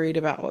always worried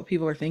about what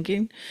people are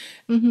thinking,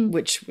 Mm-hmm.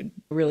 which would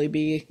really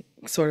be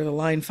sort of the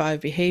line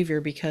five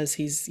behavior because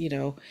he's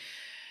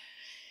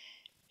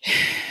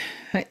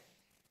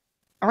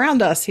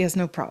around us, he has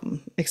no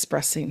problem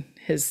expressing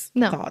his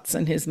No. thoughts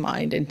and his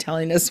mind and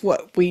telling us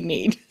what we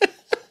need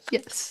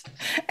Yes.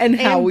 and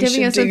how And we giving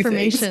should us do things.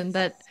 information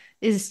that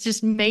is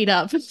just made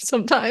up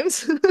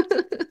sometimes.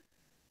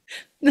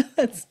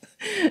 That's,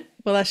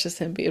 well, that's just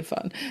him being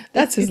fun.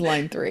 That's his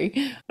line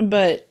three.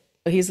 But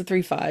he's a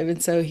 3-5,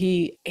 and so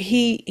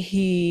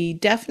he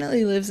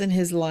definitely lives in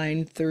his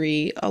line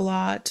three a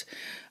lot.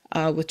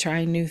 With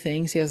trying new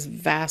things. He has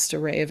vast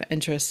array of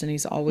interests and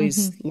he's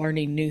always Hmm.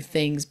 learning new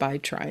things by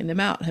trying them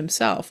out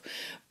himself.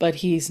 But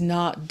he's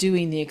not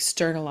doing the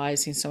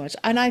externalizing so much.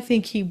 And I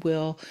think he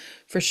will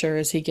for sure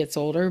as he gets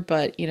older.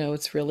 But,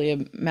 it's really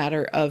a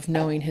matter of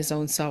knowing his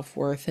own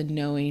self-worth and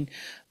knowing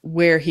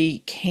where he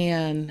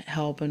can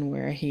help and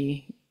where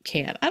he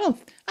can't.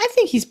 I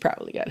think he's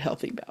probably got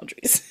healthy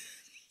boundaries.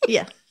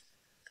 Yeah.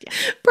 Yeah.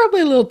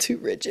 Probably a little too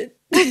rigid.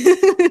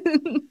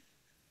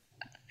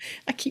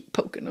 I keep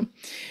poking him.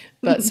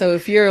 But so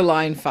if you're a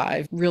line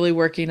five, really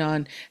working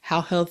on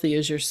how healthy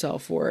is your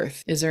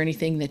self-worth, is there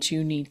anything that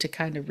you need to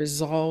kind of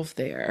resolve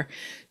there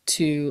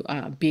to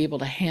be able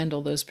to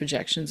handle those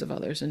projections of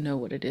others and know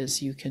what it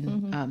is you can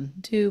Mhm.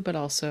 do, but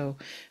also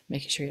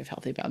making sure you have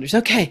healthy boundaries.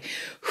 Okay,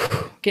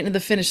 getting to the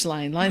finish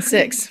line, line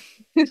six.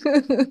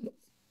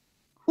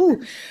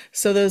 Ooh,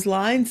 so those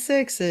line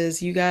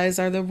sixes, you guys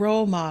are the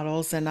role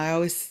models, and I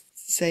always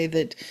say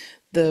that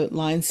the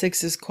line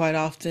sixes quite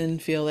often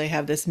feel they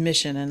have this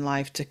mission in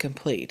life to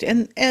complete,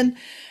 and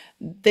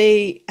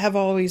they have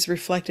always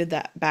reflected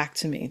that back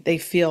to me. They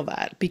feel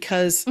that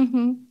because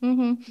Mhm.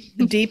 Mhm.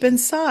 deep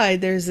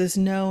inside there's this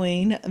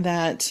knowing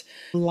that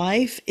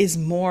life is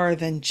more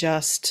than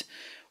just,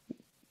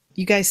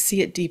 you guys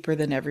see it deeper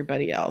than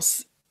everybody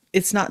else.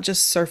 It's not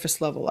just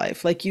surface level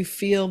life. Like you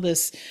feel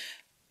this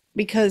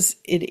because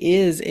it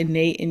is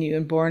innate in you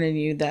and born in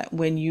you that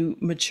when you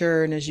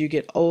mature and as you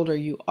get older,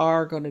 you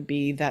are going to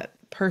be that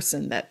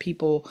person that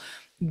people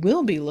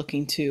will be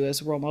looking to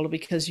as a role model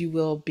because you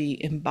will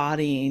be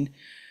embodying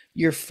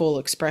your full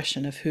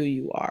expression of who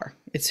you are.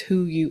 It's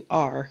who you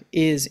are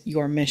is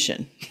your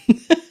mission.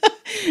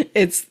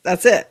 It's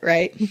that's it,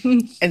 right?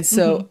 And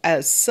so Mhm.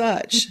 as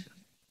such,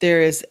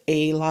 there is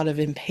a lot of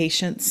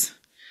impatience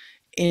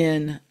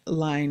in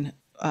line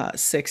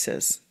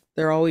sixes.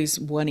 They're always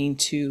wanting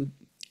to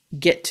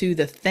get to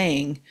the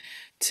thing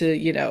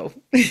to,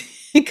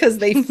 because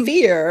they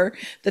fear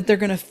that they're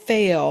going to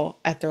fail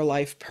at their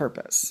life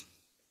purpose.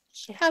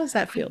 How does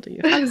that feel to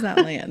you? How does that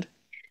Yeah. land?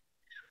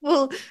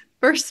 Well,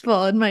 first of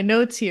all, in my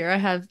notes here, I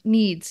have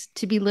needs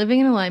to be living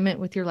in alignment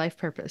with your life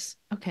purpose.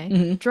 Okay.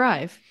 Hmm.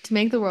 Drive to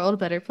make the world a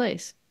better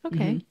place. Hmm.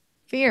 Okay.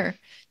 Fear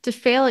to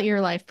fail at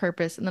your life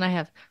purpose. And then I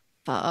have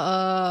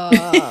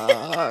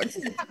fuck.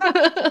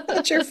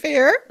 That's your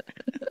fear?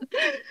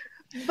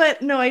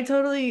 But no, I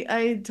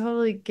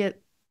totally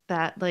get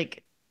that.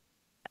 Like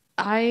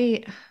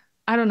I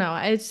I don't know.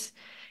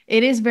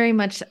 It is very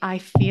much I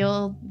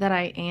feel that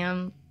I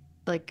am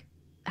like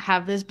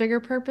have this bigger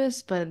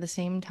purpose, but at the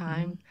same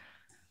Hmm. time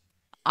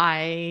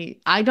I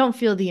don't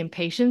feel the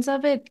impatience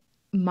of it.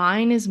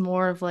 Mine is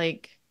more of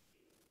like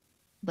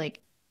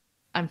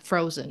I'm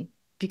frozen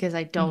because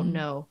I don't Hmm.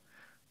 know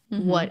Hmm.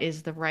 what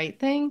is the right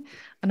thing.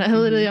 And I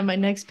literally Hmm. on my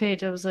next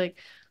page I was like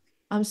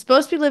I'm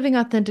supposed to be living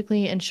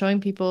authentically and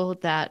showing people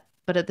that,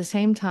 but at the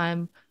same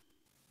time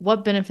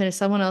what benefit is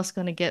someone else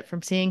going to get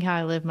from seeing how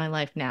I live my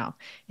life now?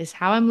 Is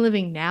how I'm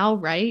living now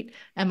right?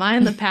 Am I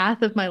on the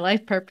path of my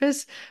life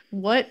purpose?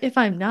 What if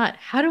I'm not?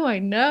 How do I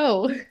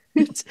know?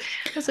 I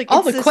was like,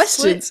 All the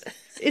questions.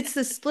 it's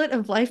the split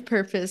of life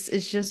purpose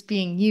is just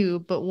being you,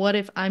 but what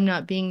if I'm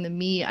not being the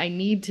me I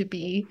need to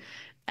be?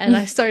 And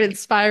I started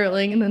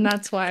spiraling, and then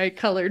that's why I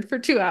colored for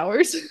 2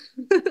 hours.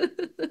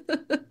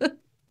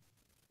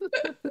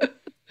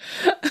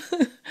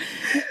 I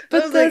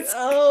But was like, that's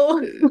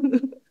oh.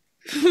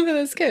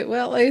 that's good.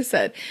 Well, like I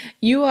said,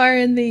 you are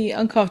in the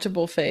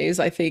uncomfortable phase,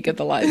 I think, of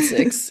the line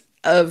six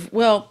of,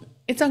 well,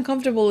 it's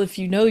uncomfortable if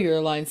you know you're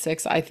a line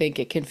six. I think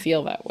it can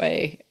feel that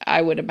way.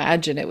 I would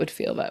imagine it would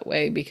feel that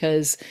way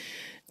because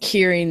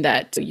hearing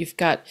that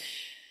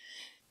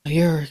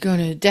you're going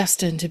to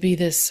destined to be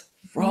this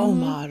role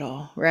Mm-hmm.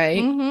 model,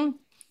 right? Mm-hmm.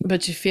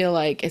 But you feel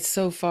like it's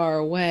so far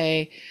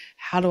away.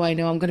 How do I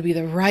know I'm going to be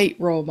the right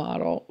role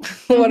model?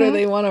 What do Mm-hmm.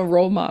 they want a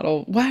role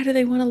model? Why do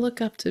they want to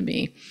look up to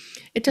me?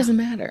 It doesn't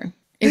matter.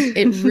 It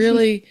Oh.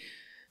 really,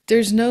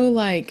 there's no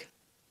like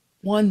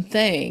one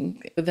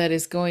thing that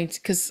is going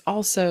to, because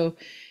also,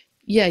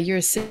 yeah, you're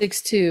a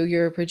 6'2",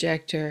 you're a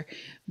projector,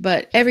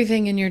 but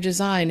everything in your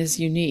design is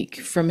unique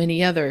from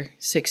any other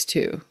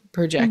 6'2"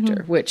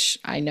 projector, Mm-hmm. which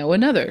I know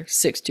another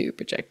 6'2"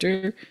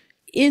 projector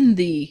in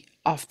the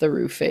off the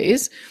roof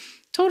phase.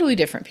 Totally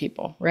different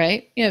people,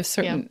 right? You have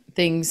Yeah. certain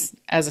things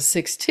as a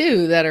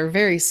 6'2" that are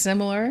very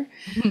similar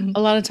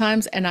a lot of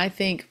times. And I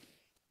think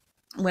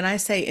when I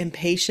say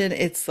impatient,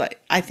 it's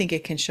like I think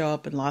it can show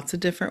up in lots of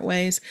different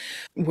ways.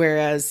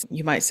 Whereas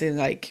you might say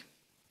like,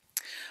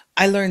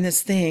 I learned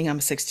this thing, I'm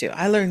a 6'2".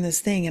 I learned this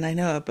thing and I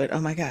know it, but oh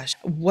my gosh,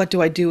 what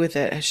do I do with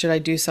it? Should I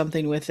do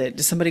something with it?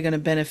 Is somebody going to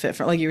benefit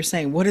from, like you were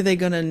saying, what are they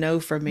going to know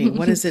from me?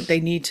 What is it they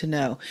need to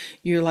know?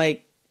 You're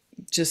like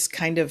just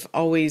kind of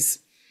always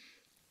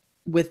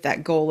with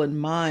that goal in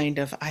mind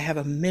of I have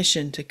a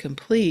mission to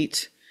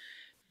complete.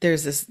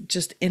 There's this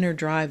just inner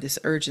drive, this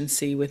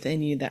urgency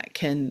within you that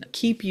can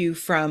keep you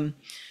from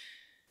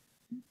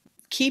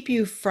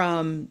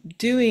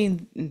doing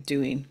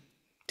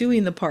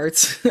the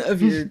parts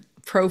of your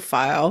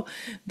profile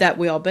that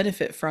we all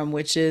benefit from,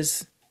 which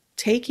is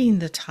taking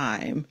the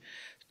time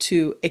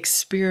to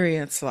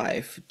experience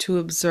life, to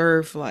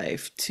observe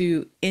life,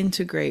 to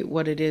integrate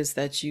what it is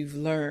that you've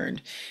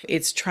learned.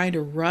 It's trying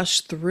to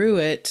rush through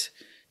it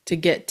to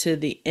get to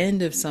the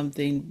end of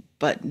something,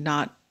 but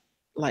not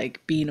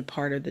like being a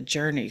part of the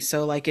journey.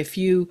 So like if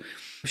you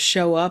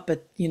show up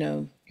at,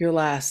 your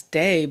last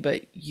day,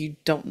 but you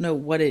don't know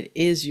what it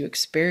is you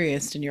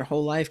experienced in your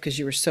whole life because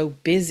you were so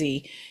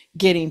busy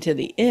getting to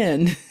the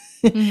end,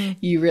 Hmm.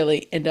 you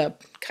really end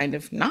up kind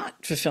of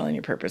not fulfilling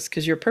your purpose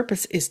because your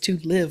purpose is to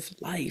live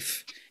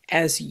life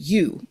as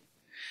you.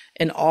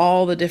 and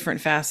all the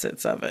different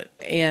facets of it.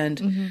 And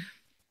Mm-hmm.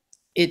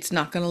 it's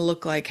not going to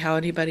look like how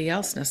anybody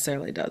else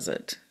necessarily does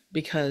it,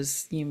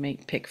 because you may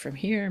pick from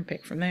here and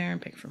pick from there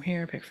and pick from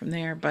here and pick from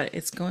there, but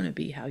it's going to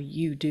be how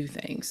you do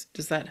things.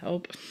 Does that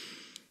help?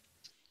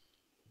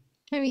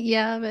 I mean,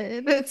 yeah, but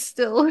it's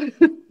still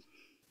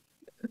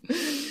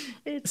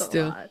it's a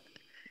Still, lot.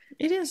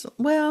 it is.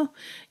 Well,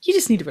 you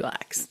just need to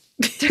relax.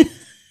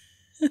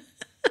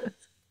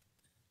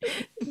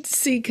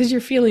 See, because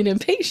you're feeling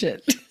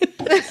impatient.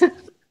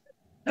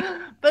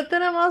 But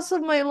then I'm also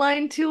my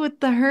line too with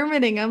the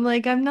hermiting. I'm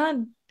like, I'm not.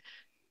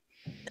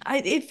 I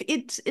if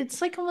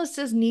it's like almost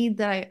this need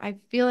that I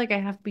feel like I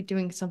have to be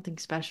doing something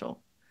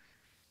special.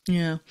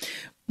 Yeah.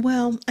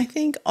 Well, I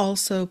think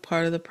also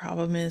part of the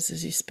problem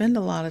is you spend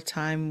a lot of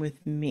time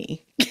with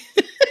me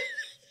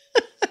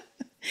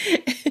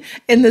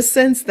in the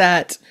sense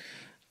that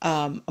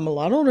I'm a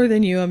lot older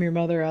than you. I'm your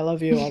mother. I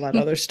love you, all that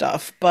other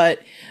stuff.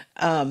 But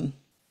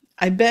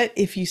I bet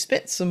if you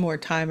spent some more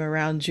time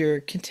around your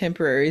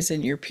contemporaries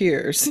and your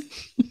peers,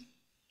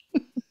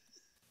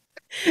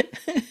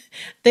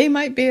 they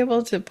might be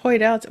able to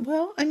point out,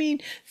 well, I mean,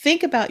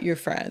 think about your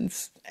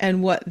friends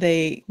and what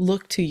they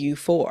look to you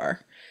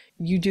for.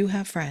 You do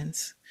have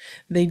friends.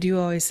 They do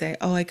always say,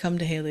 oh, I come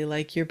to Haley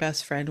like your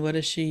best friend. What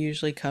does she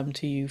usually come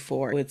to you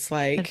for? It's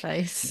like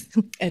Advice,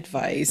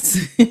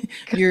 advice.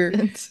 You're,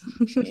 guidance,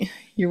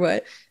 you're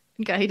what?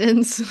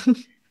 guidance.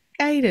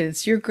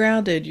 Guidance. You're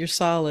grounded. You're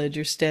solid.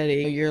 You're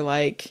steady. You're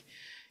like,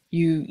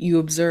 you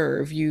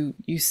observe, you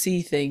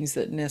see things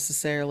that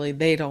necessarily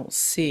they don't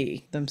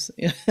see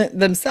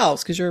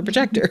themselves, because you're a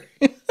projector.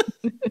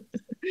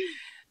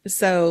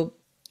 So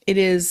it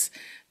is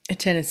a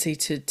tendency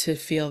to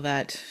feel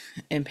that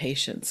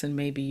impatience, and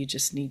maybe you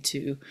just need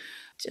to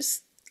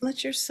just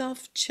let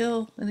yourself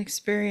chill and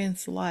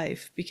experience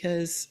life,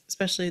 because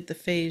especially at the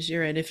phase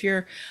you're in, if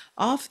you're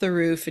off the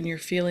roof and you're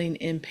feeling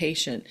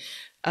impatient,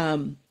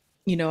 I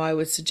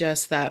would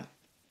suggest that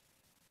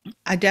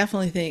I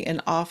definitely think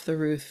an off the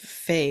roof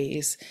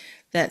phase,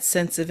 that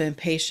sense of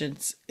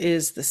impatience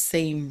is the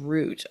same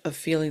root of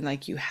feeling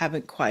like you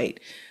haven't quite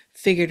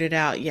figured it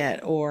out yet,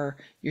 or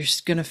you're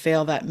going to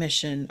fail that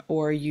mission,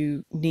 or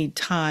you need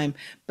time.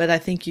 But I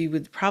think you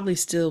would probably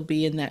still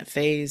be in that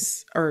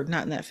phase, or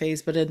not in that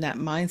phase, but in that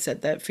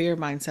mindset, that fear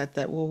mindset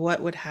that, well,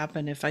 what would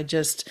happen if I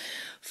just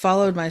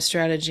followed my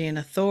strategy and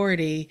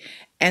authority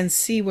and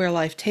see where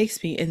life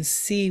takes me and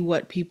see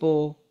what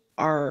people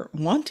are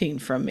wanting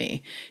from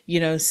me,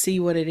 see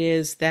what it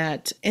is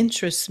that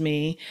interests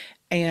me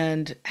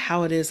and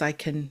how it is I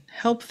can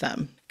help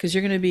them. Because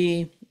you're going to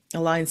be a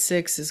line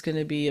six is going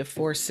to be a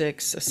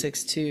 4-6, a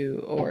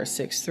 6-2, or a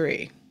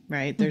 6-3,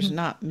 right? There's Mhm.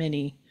 not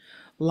many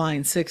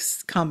line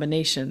six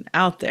combination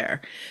out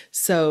there.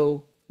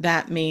 So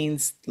that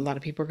means a lot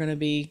of people are going to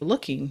be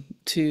looking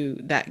to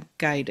that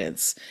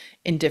guidance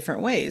in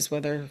different ways.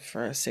 Whether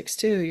for a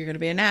 6-2, you're going to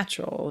be a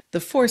natural. The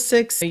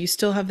 4-6, you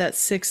still have that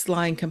sixth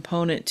line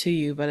component to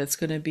you, but it's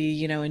going to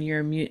be, in your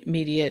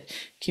immediate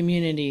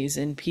communities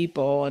and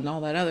people and all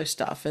that other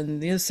stuff.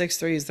 And these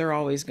 6-3s, they're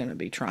always going to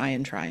be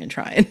trying.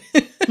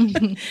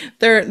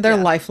 They're Yeah,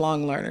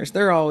 lifelong learners.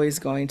 They're always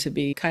going to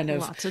be kind of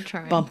lots of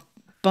trying. bump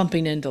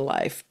bumping into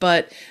life,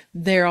 but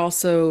they're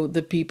also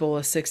the people,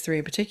 a 6-3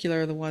 in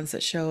particular, are the ones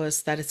that show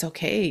us that it's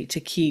okay to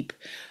keep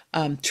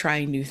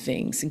trying new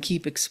things and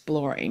keep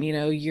exploring.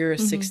 You're a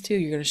Hmm.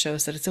 6-2, you're going to show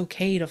us that it's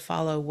okay to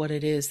follow what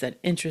it is that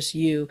interests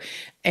you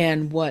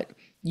and what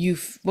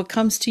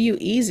comes to you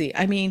easy.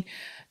 I mean,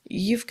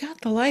 you've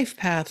got the life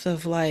path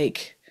of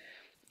like,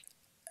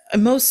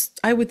 most,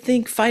 I would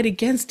think, fight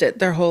against it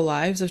their whole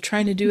lives, of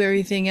trying to do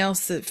everything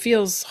else that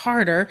feels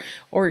harder,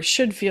 or it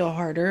should feel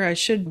harder. I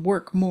should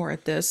work more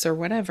at this or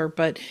whatever.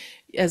 But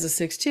as a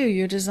 6-2,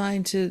 you're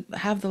designed to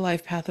have the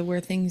life path of where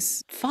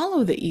things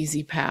follow the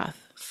easy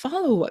path,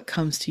 follow what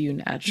comes to you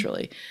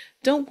naturally.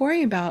 Don't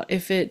worry about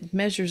if it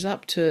measures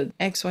up to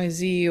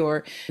XYZ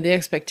or the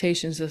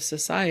expectations of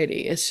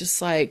society. It's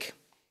just like,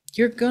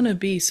 you're going to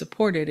be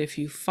supported if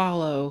you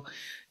follow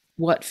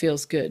what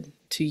feels good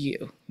to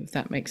you, if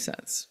that makes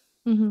sense.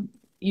 Hmm.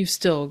 You've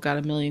still got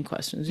a million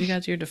questions. You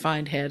got your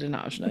defined head and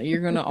ajna.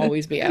 You're going to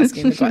always be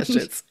asking the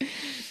questions,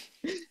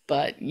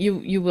 but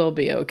you will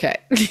be okay.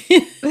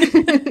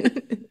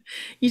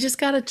 You just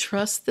got to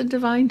trust the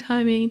divine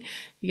timing.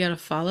 You got to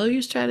follow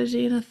your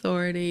strategy and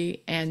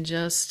authority, and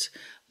just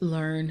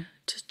learn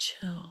to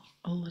chill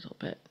a little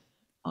bit.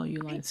 All you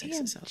I line am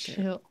sixes out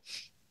there.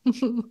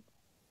 chill.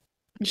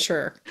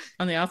 Sure.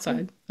 On the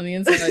outside. On the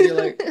inside, you're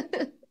like,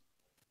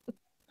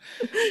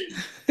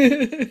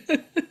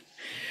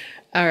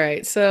 all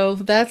right, so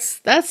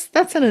that's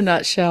in a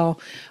nutshell,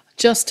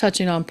 just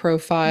touching on Mhm.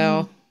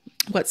 profile,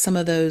 what some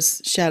of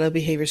those shadow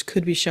behaviors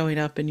could be showing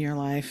up in your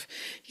life.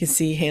 You can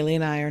see Haley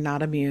and I are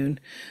not immune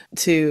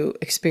to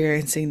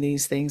experiencing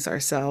these things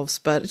ourselves,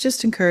 but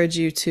just encourage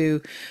you to,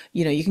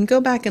 you can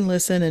go back and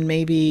listen and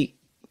maybe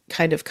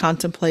kind of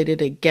contemplate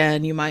it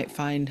again, you might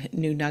find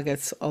new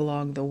nuggets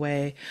along the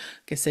way.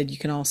 Like I said, you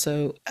can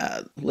also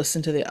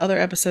listen to the other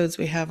episodes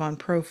we have on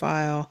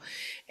profile,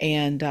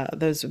 and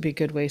those would be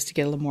good ways to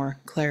get a little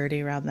more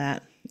clarity around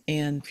that.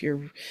 And if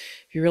you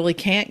really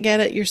can't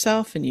get it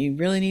yourself and you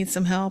really need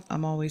some help,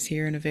 I'm always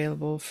here and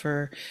available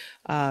for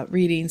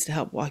readings to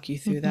help walk you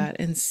through that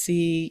and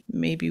see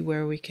maybe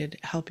where we could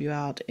help you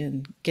out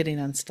in getting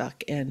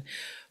unstuck and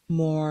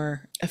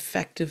more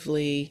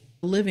effectively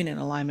living in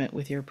alignment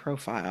with your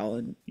profile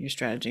and your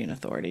strategy and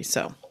authority.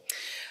 So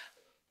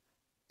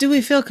do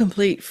we feel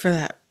complete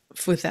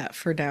with that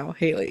for now,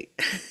 Haley?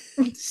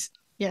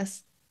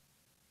 Yes.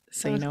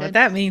 So you know what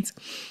that means.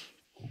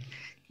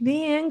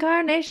 The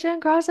Incarnation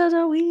cross of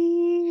the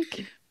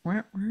week.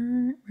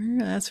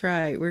 That's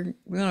right. We're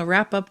going to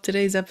wrap up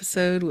today's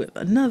episode with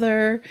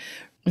another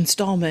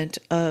installment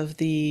of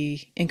the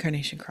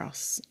Incarnation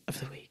cross of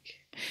the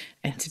week.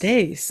 And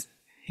today's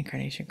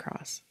Incarnation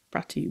cross,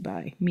 brought to you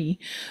by me,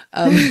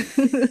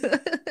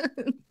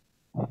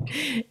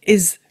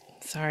 is,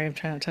 sorry, I'm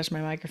trying to touch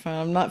my microphone.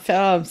 I'm not,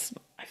 my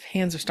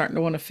hands are starting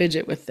to want to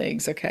fidget with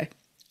things. Okay.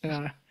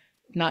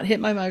 Not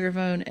hit my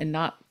microphone and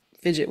not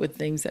fidget with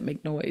things that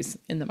make noise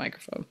in the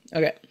microphone.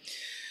 Okay.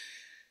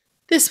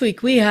 This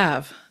week we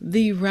have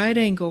the right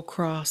angle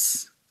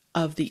cross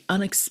of the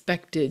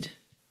unexpected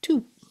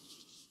 2.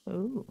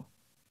 Ooh.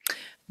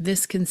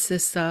 This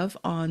consists of,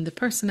 on the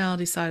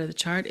personality side of the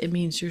chart, it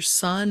means your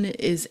sun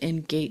is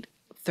in gate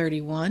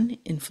 31,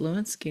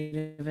 influence,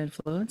 gate of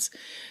influence.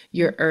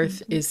 Your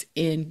earth is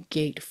in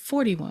gate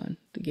 41,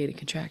 the gate of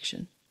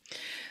contraction.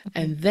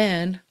 Okay. And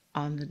then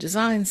on the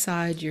design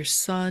side, your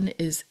sun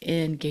is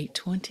in gate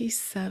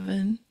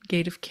 27,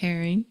 gate of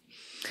caring.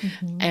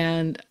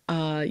 And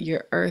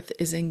your earth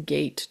is in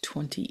gate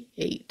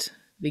 28,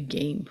 the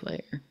game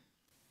player.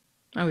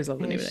 I always love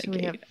the name of that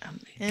gate.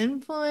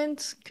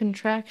 Influence,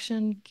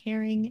 contraction,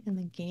 caring, and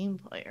the game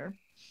player.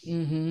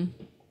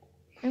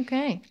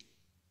 Okay.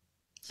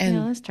 So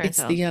and it's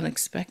out. The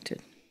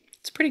unexpected.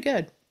 It's pretty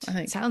good, I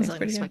think. Sounds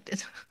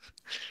unexpected.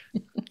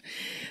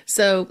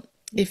 So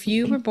if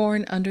you were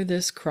born under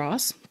this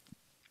cross,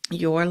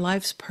 your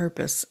life's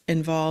purpose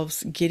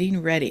involves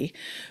getting ready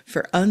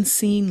for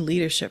unseen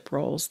leadership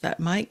roles that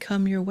might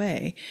come your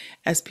way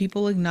as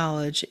people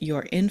acknowledge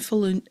your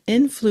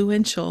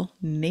influential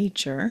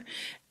nature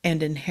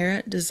and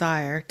inherent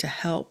desire to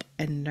help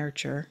and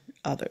nurture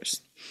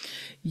others.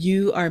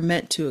 You are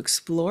meant to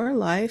explore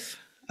life,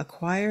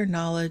 acquire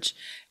knowledge,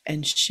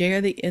 and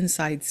share the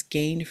insights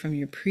gained from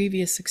your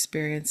previous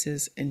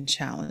experiences and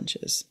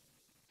challenges.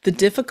 The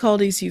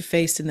difficulties you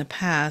faced in the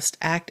past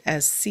act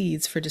as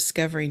seeds for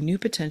discovering new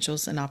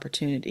potentials and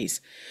opportunities.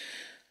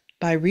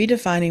 By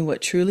redefining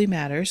what truly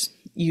matters,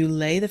 you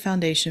lay the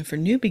foundation for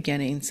new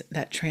beginnings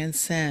that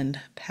transcend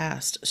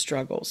past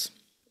struggles.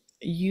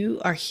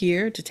 You are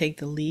here to take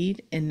the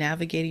lead in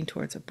navigating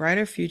towards a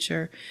brighter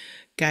future,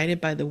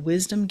 guided by the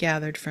wisdom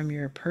gathered from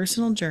your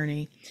personal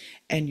journey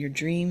and your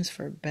dreams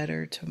for a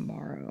better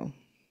tomorrow.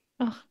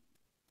 Oh,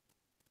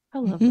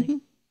 how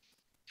lovely.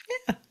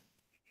 Yeah.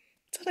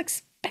 It's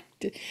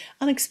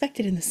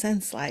unexpected in the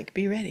sense, like,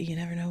 be ready, you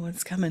never know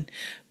what's coming,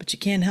 but you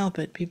can't help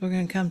it. People are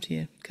going to come to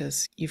you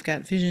because you've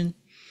got vision,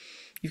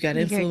 you've got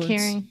influence, you're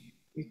caring,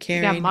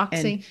 you got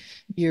moxie,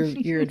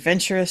 and you're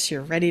adventurous,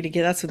 you're ready to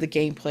get. That's what the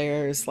game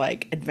player is,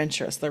 like,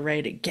 adventurous. They're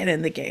ready to get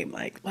in the game,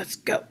 like, let's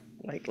go,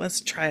 like,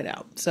 let's try it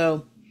out.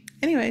 So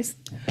anyways,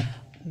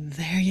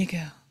 there you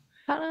go.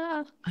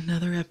 Ta-da.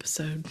 Another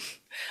episode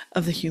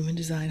of the Human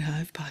Design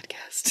Hive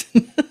podcast.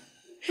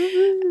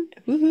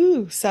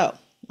 Woohoo. So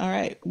all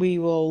right, we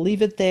will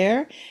leave it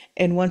there.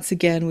 And once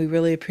again, we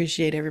really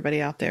appreciate everybody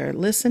out there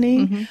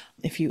listening.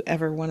 If you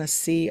ever want to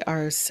see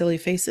our silly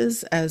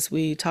faces as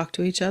we talk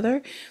to each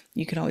other,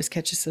 you can always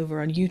catch us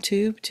over on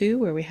YouTube too,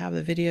 where we have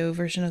the video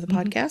version of the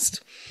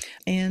podcast.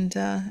 And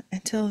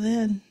until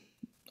then,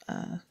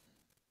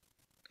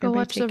 go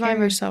watch take Survivor. Care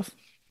of yourself.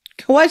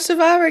 Go watch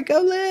Survivor.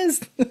 Go Liz.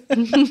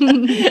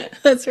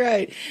 That's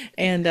right.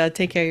 And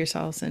take care of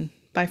yourselves. And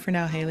bye for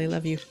now, Haley.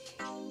 Love you.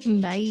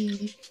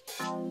 Bye.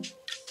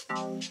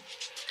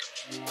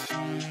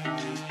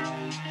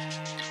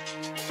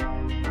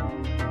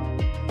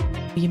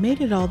 You made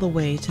it all the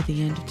way to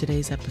the end of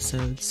today's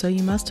episode, so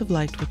you must have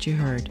liked what you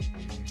heard.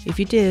 If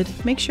you did,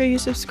 make sure you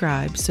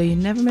subscribe so you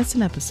never miss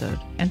an episode,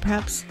 and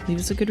perhaps leave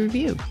us a good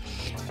review.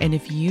 And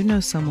if you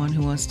know someone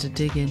who wants to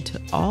dig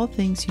into all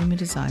things human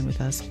design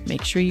with us,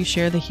 make sure you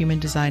share the Human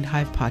Design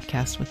Hive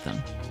podcast with them.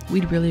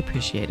 We'd really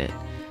appreciate it.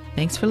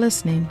 Thanks for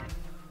listening.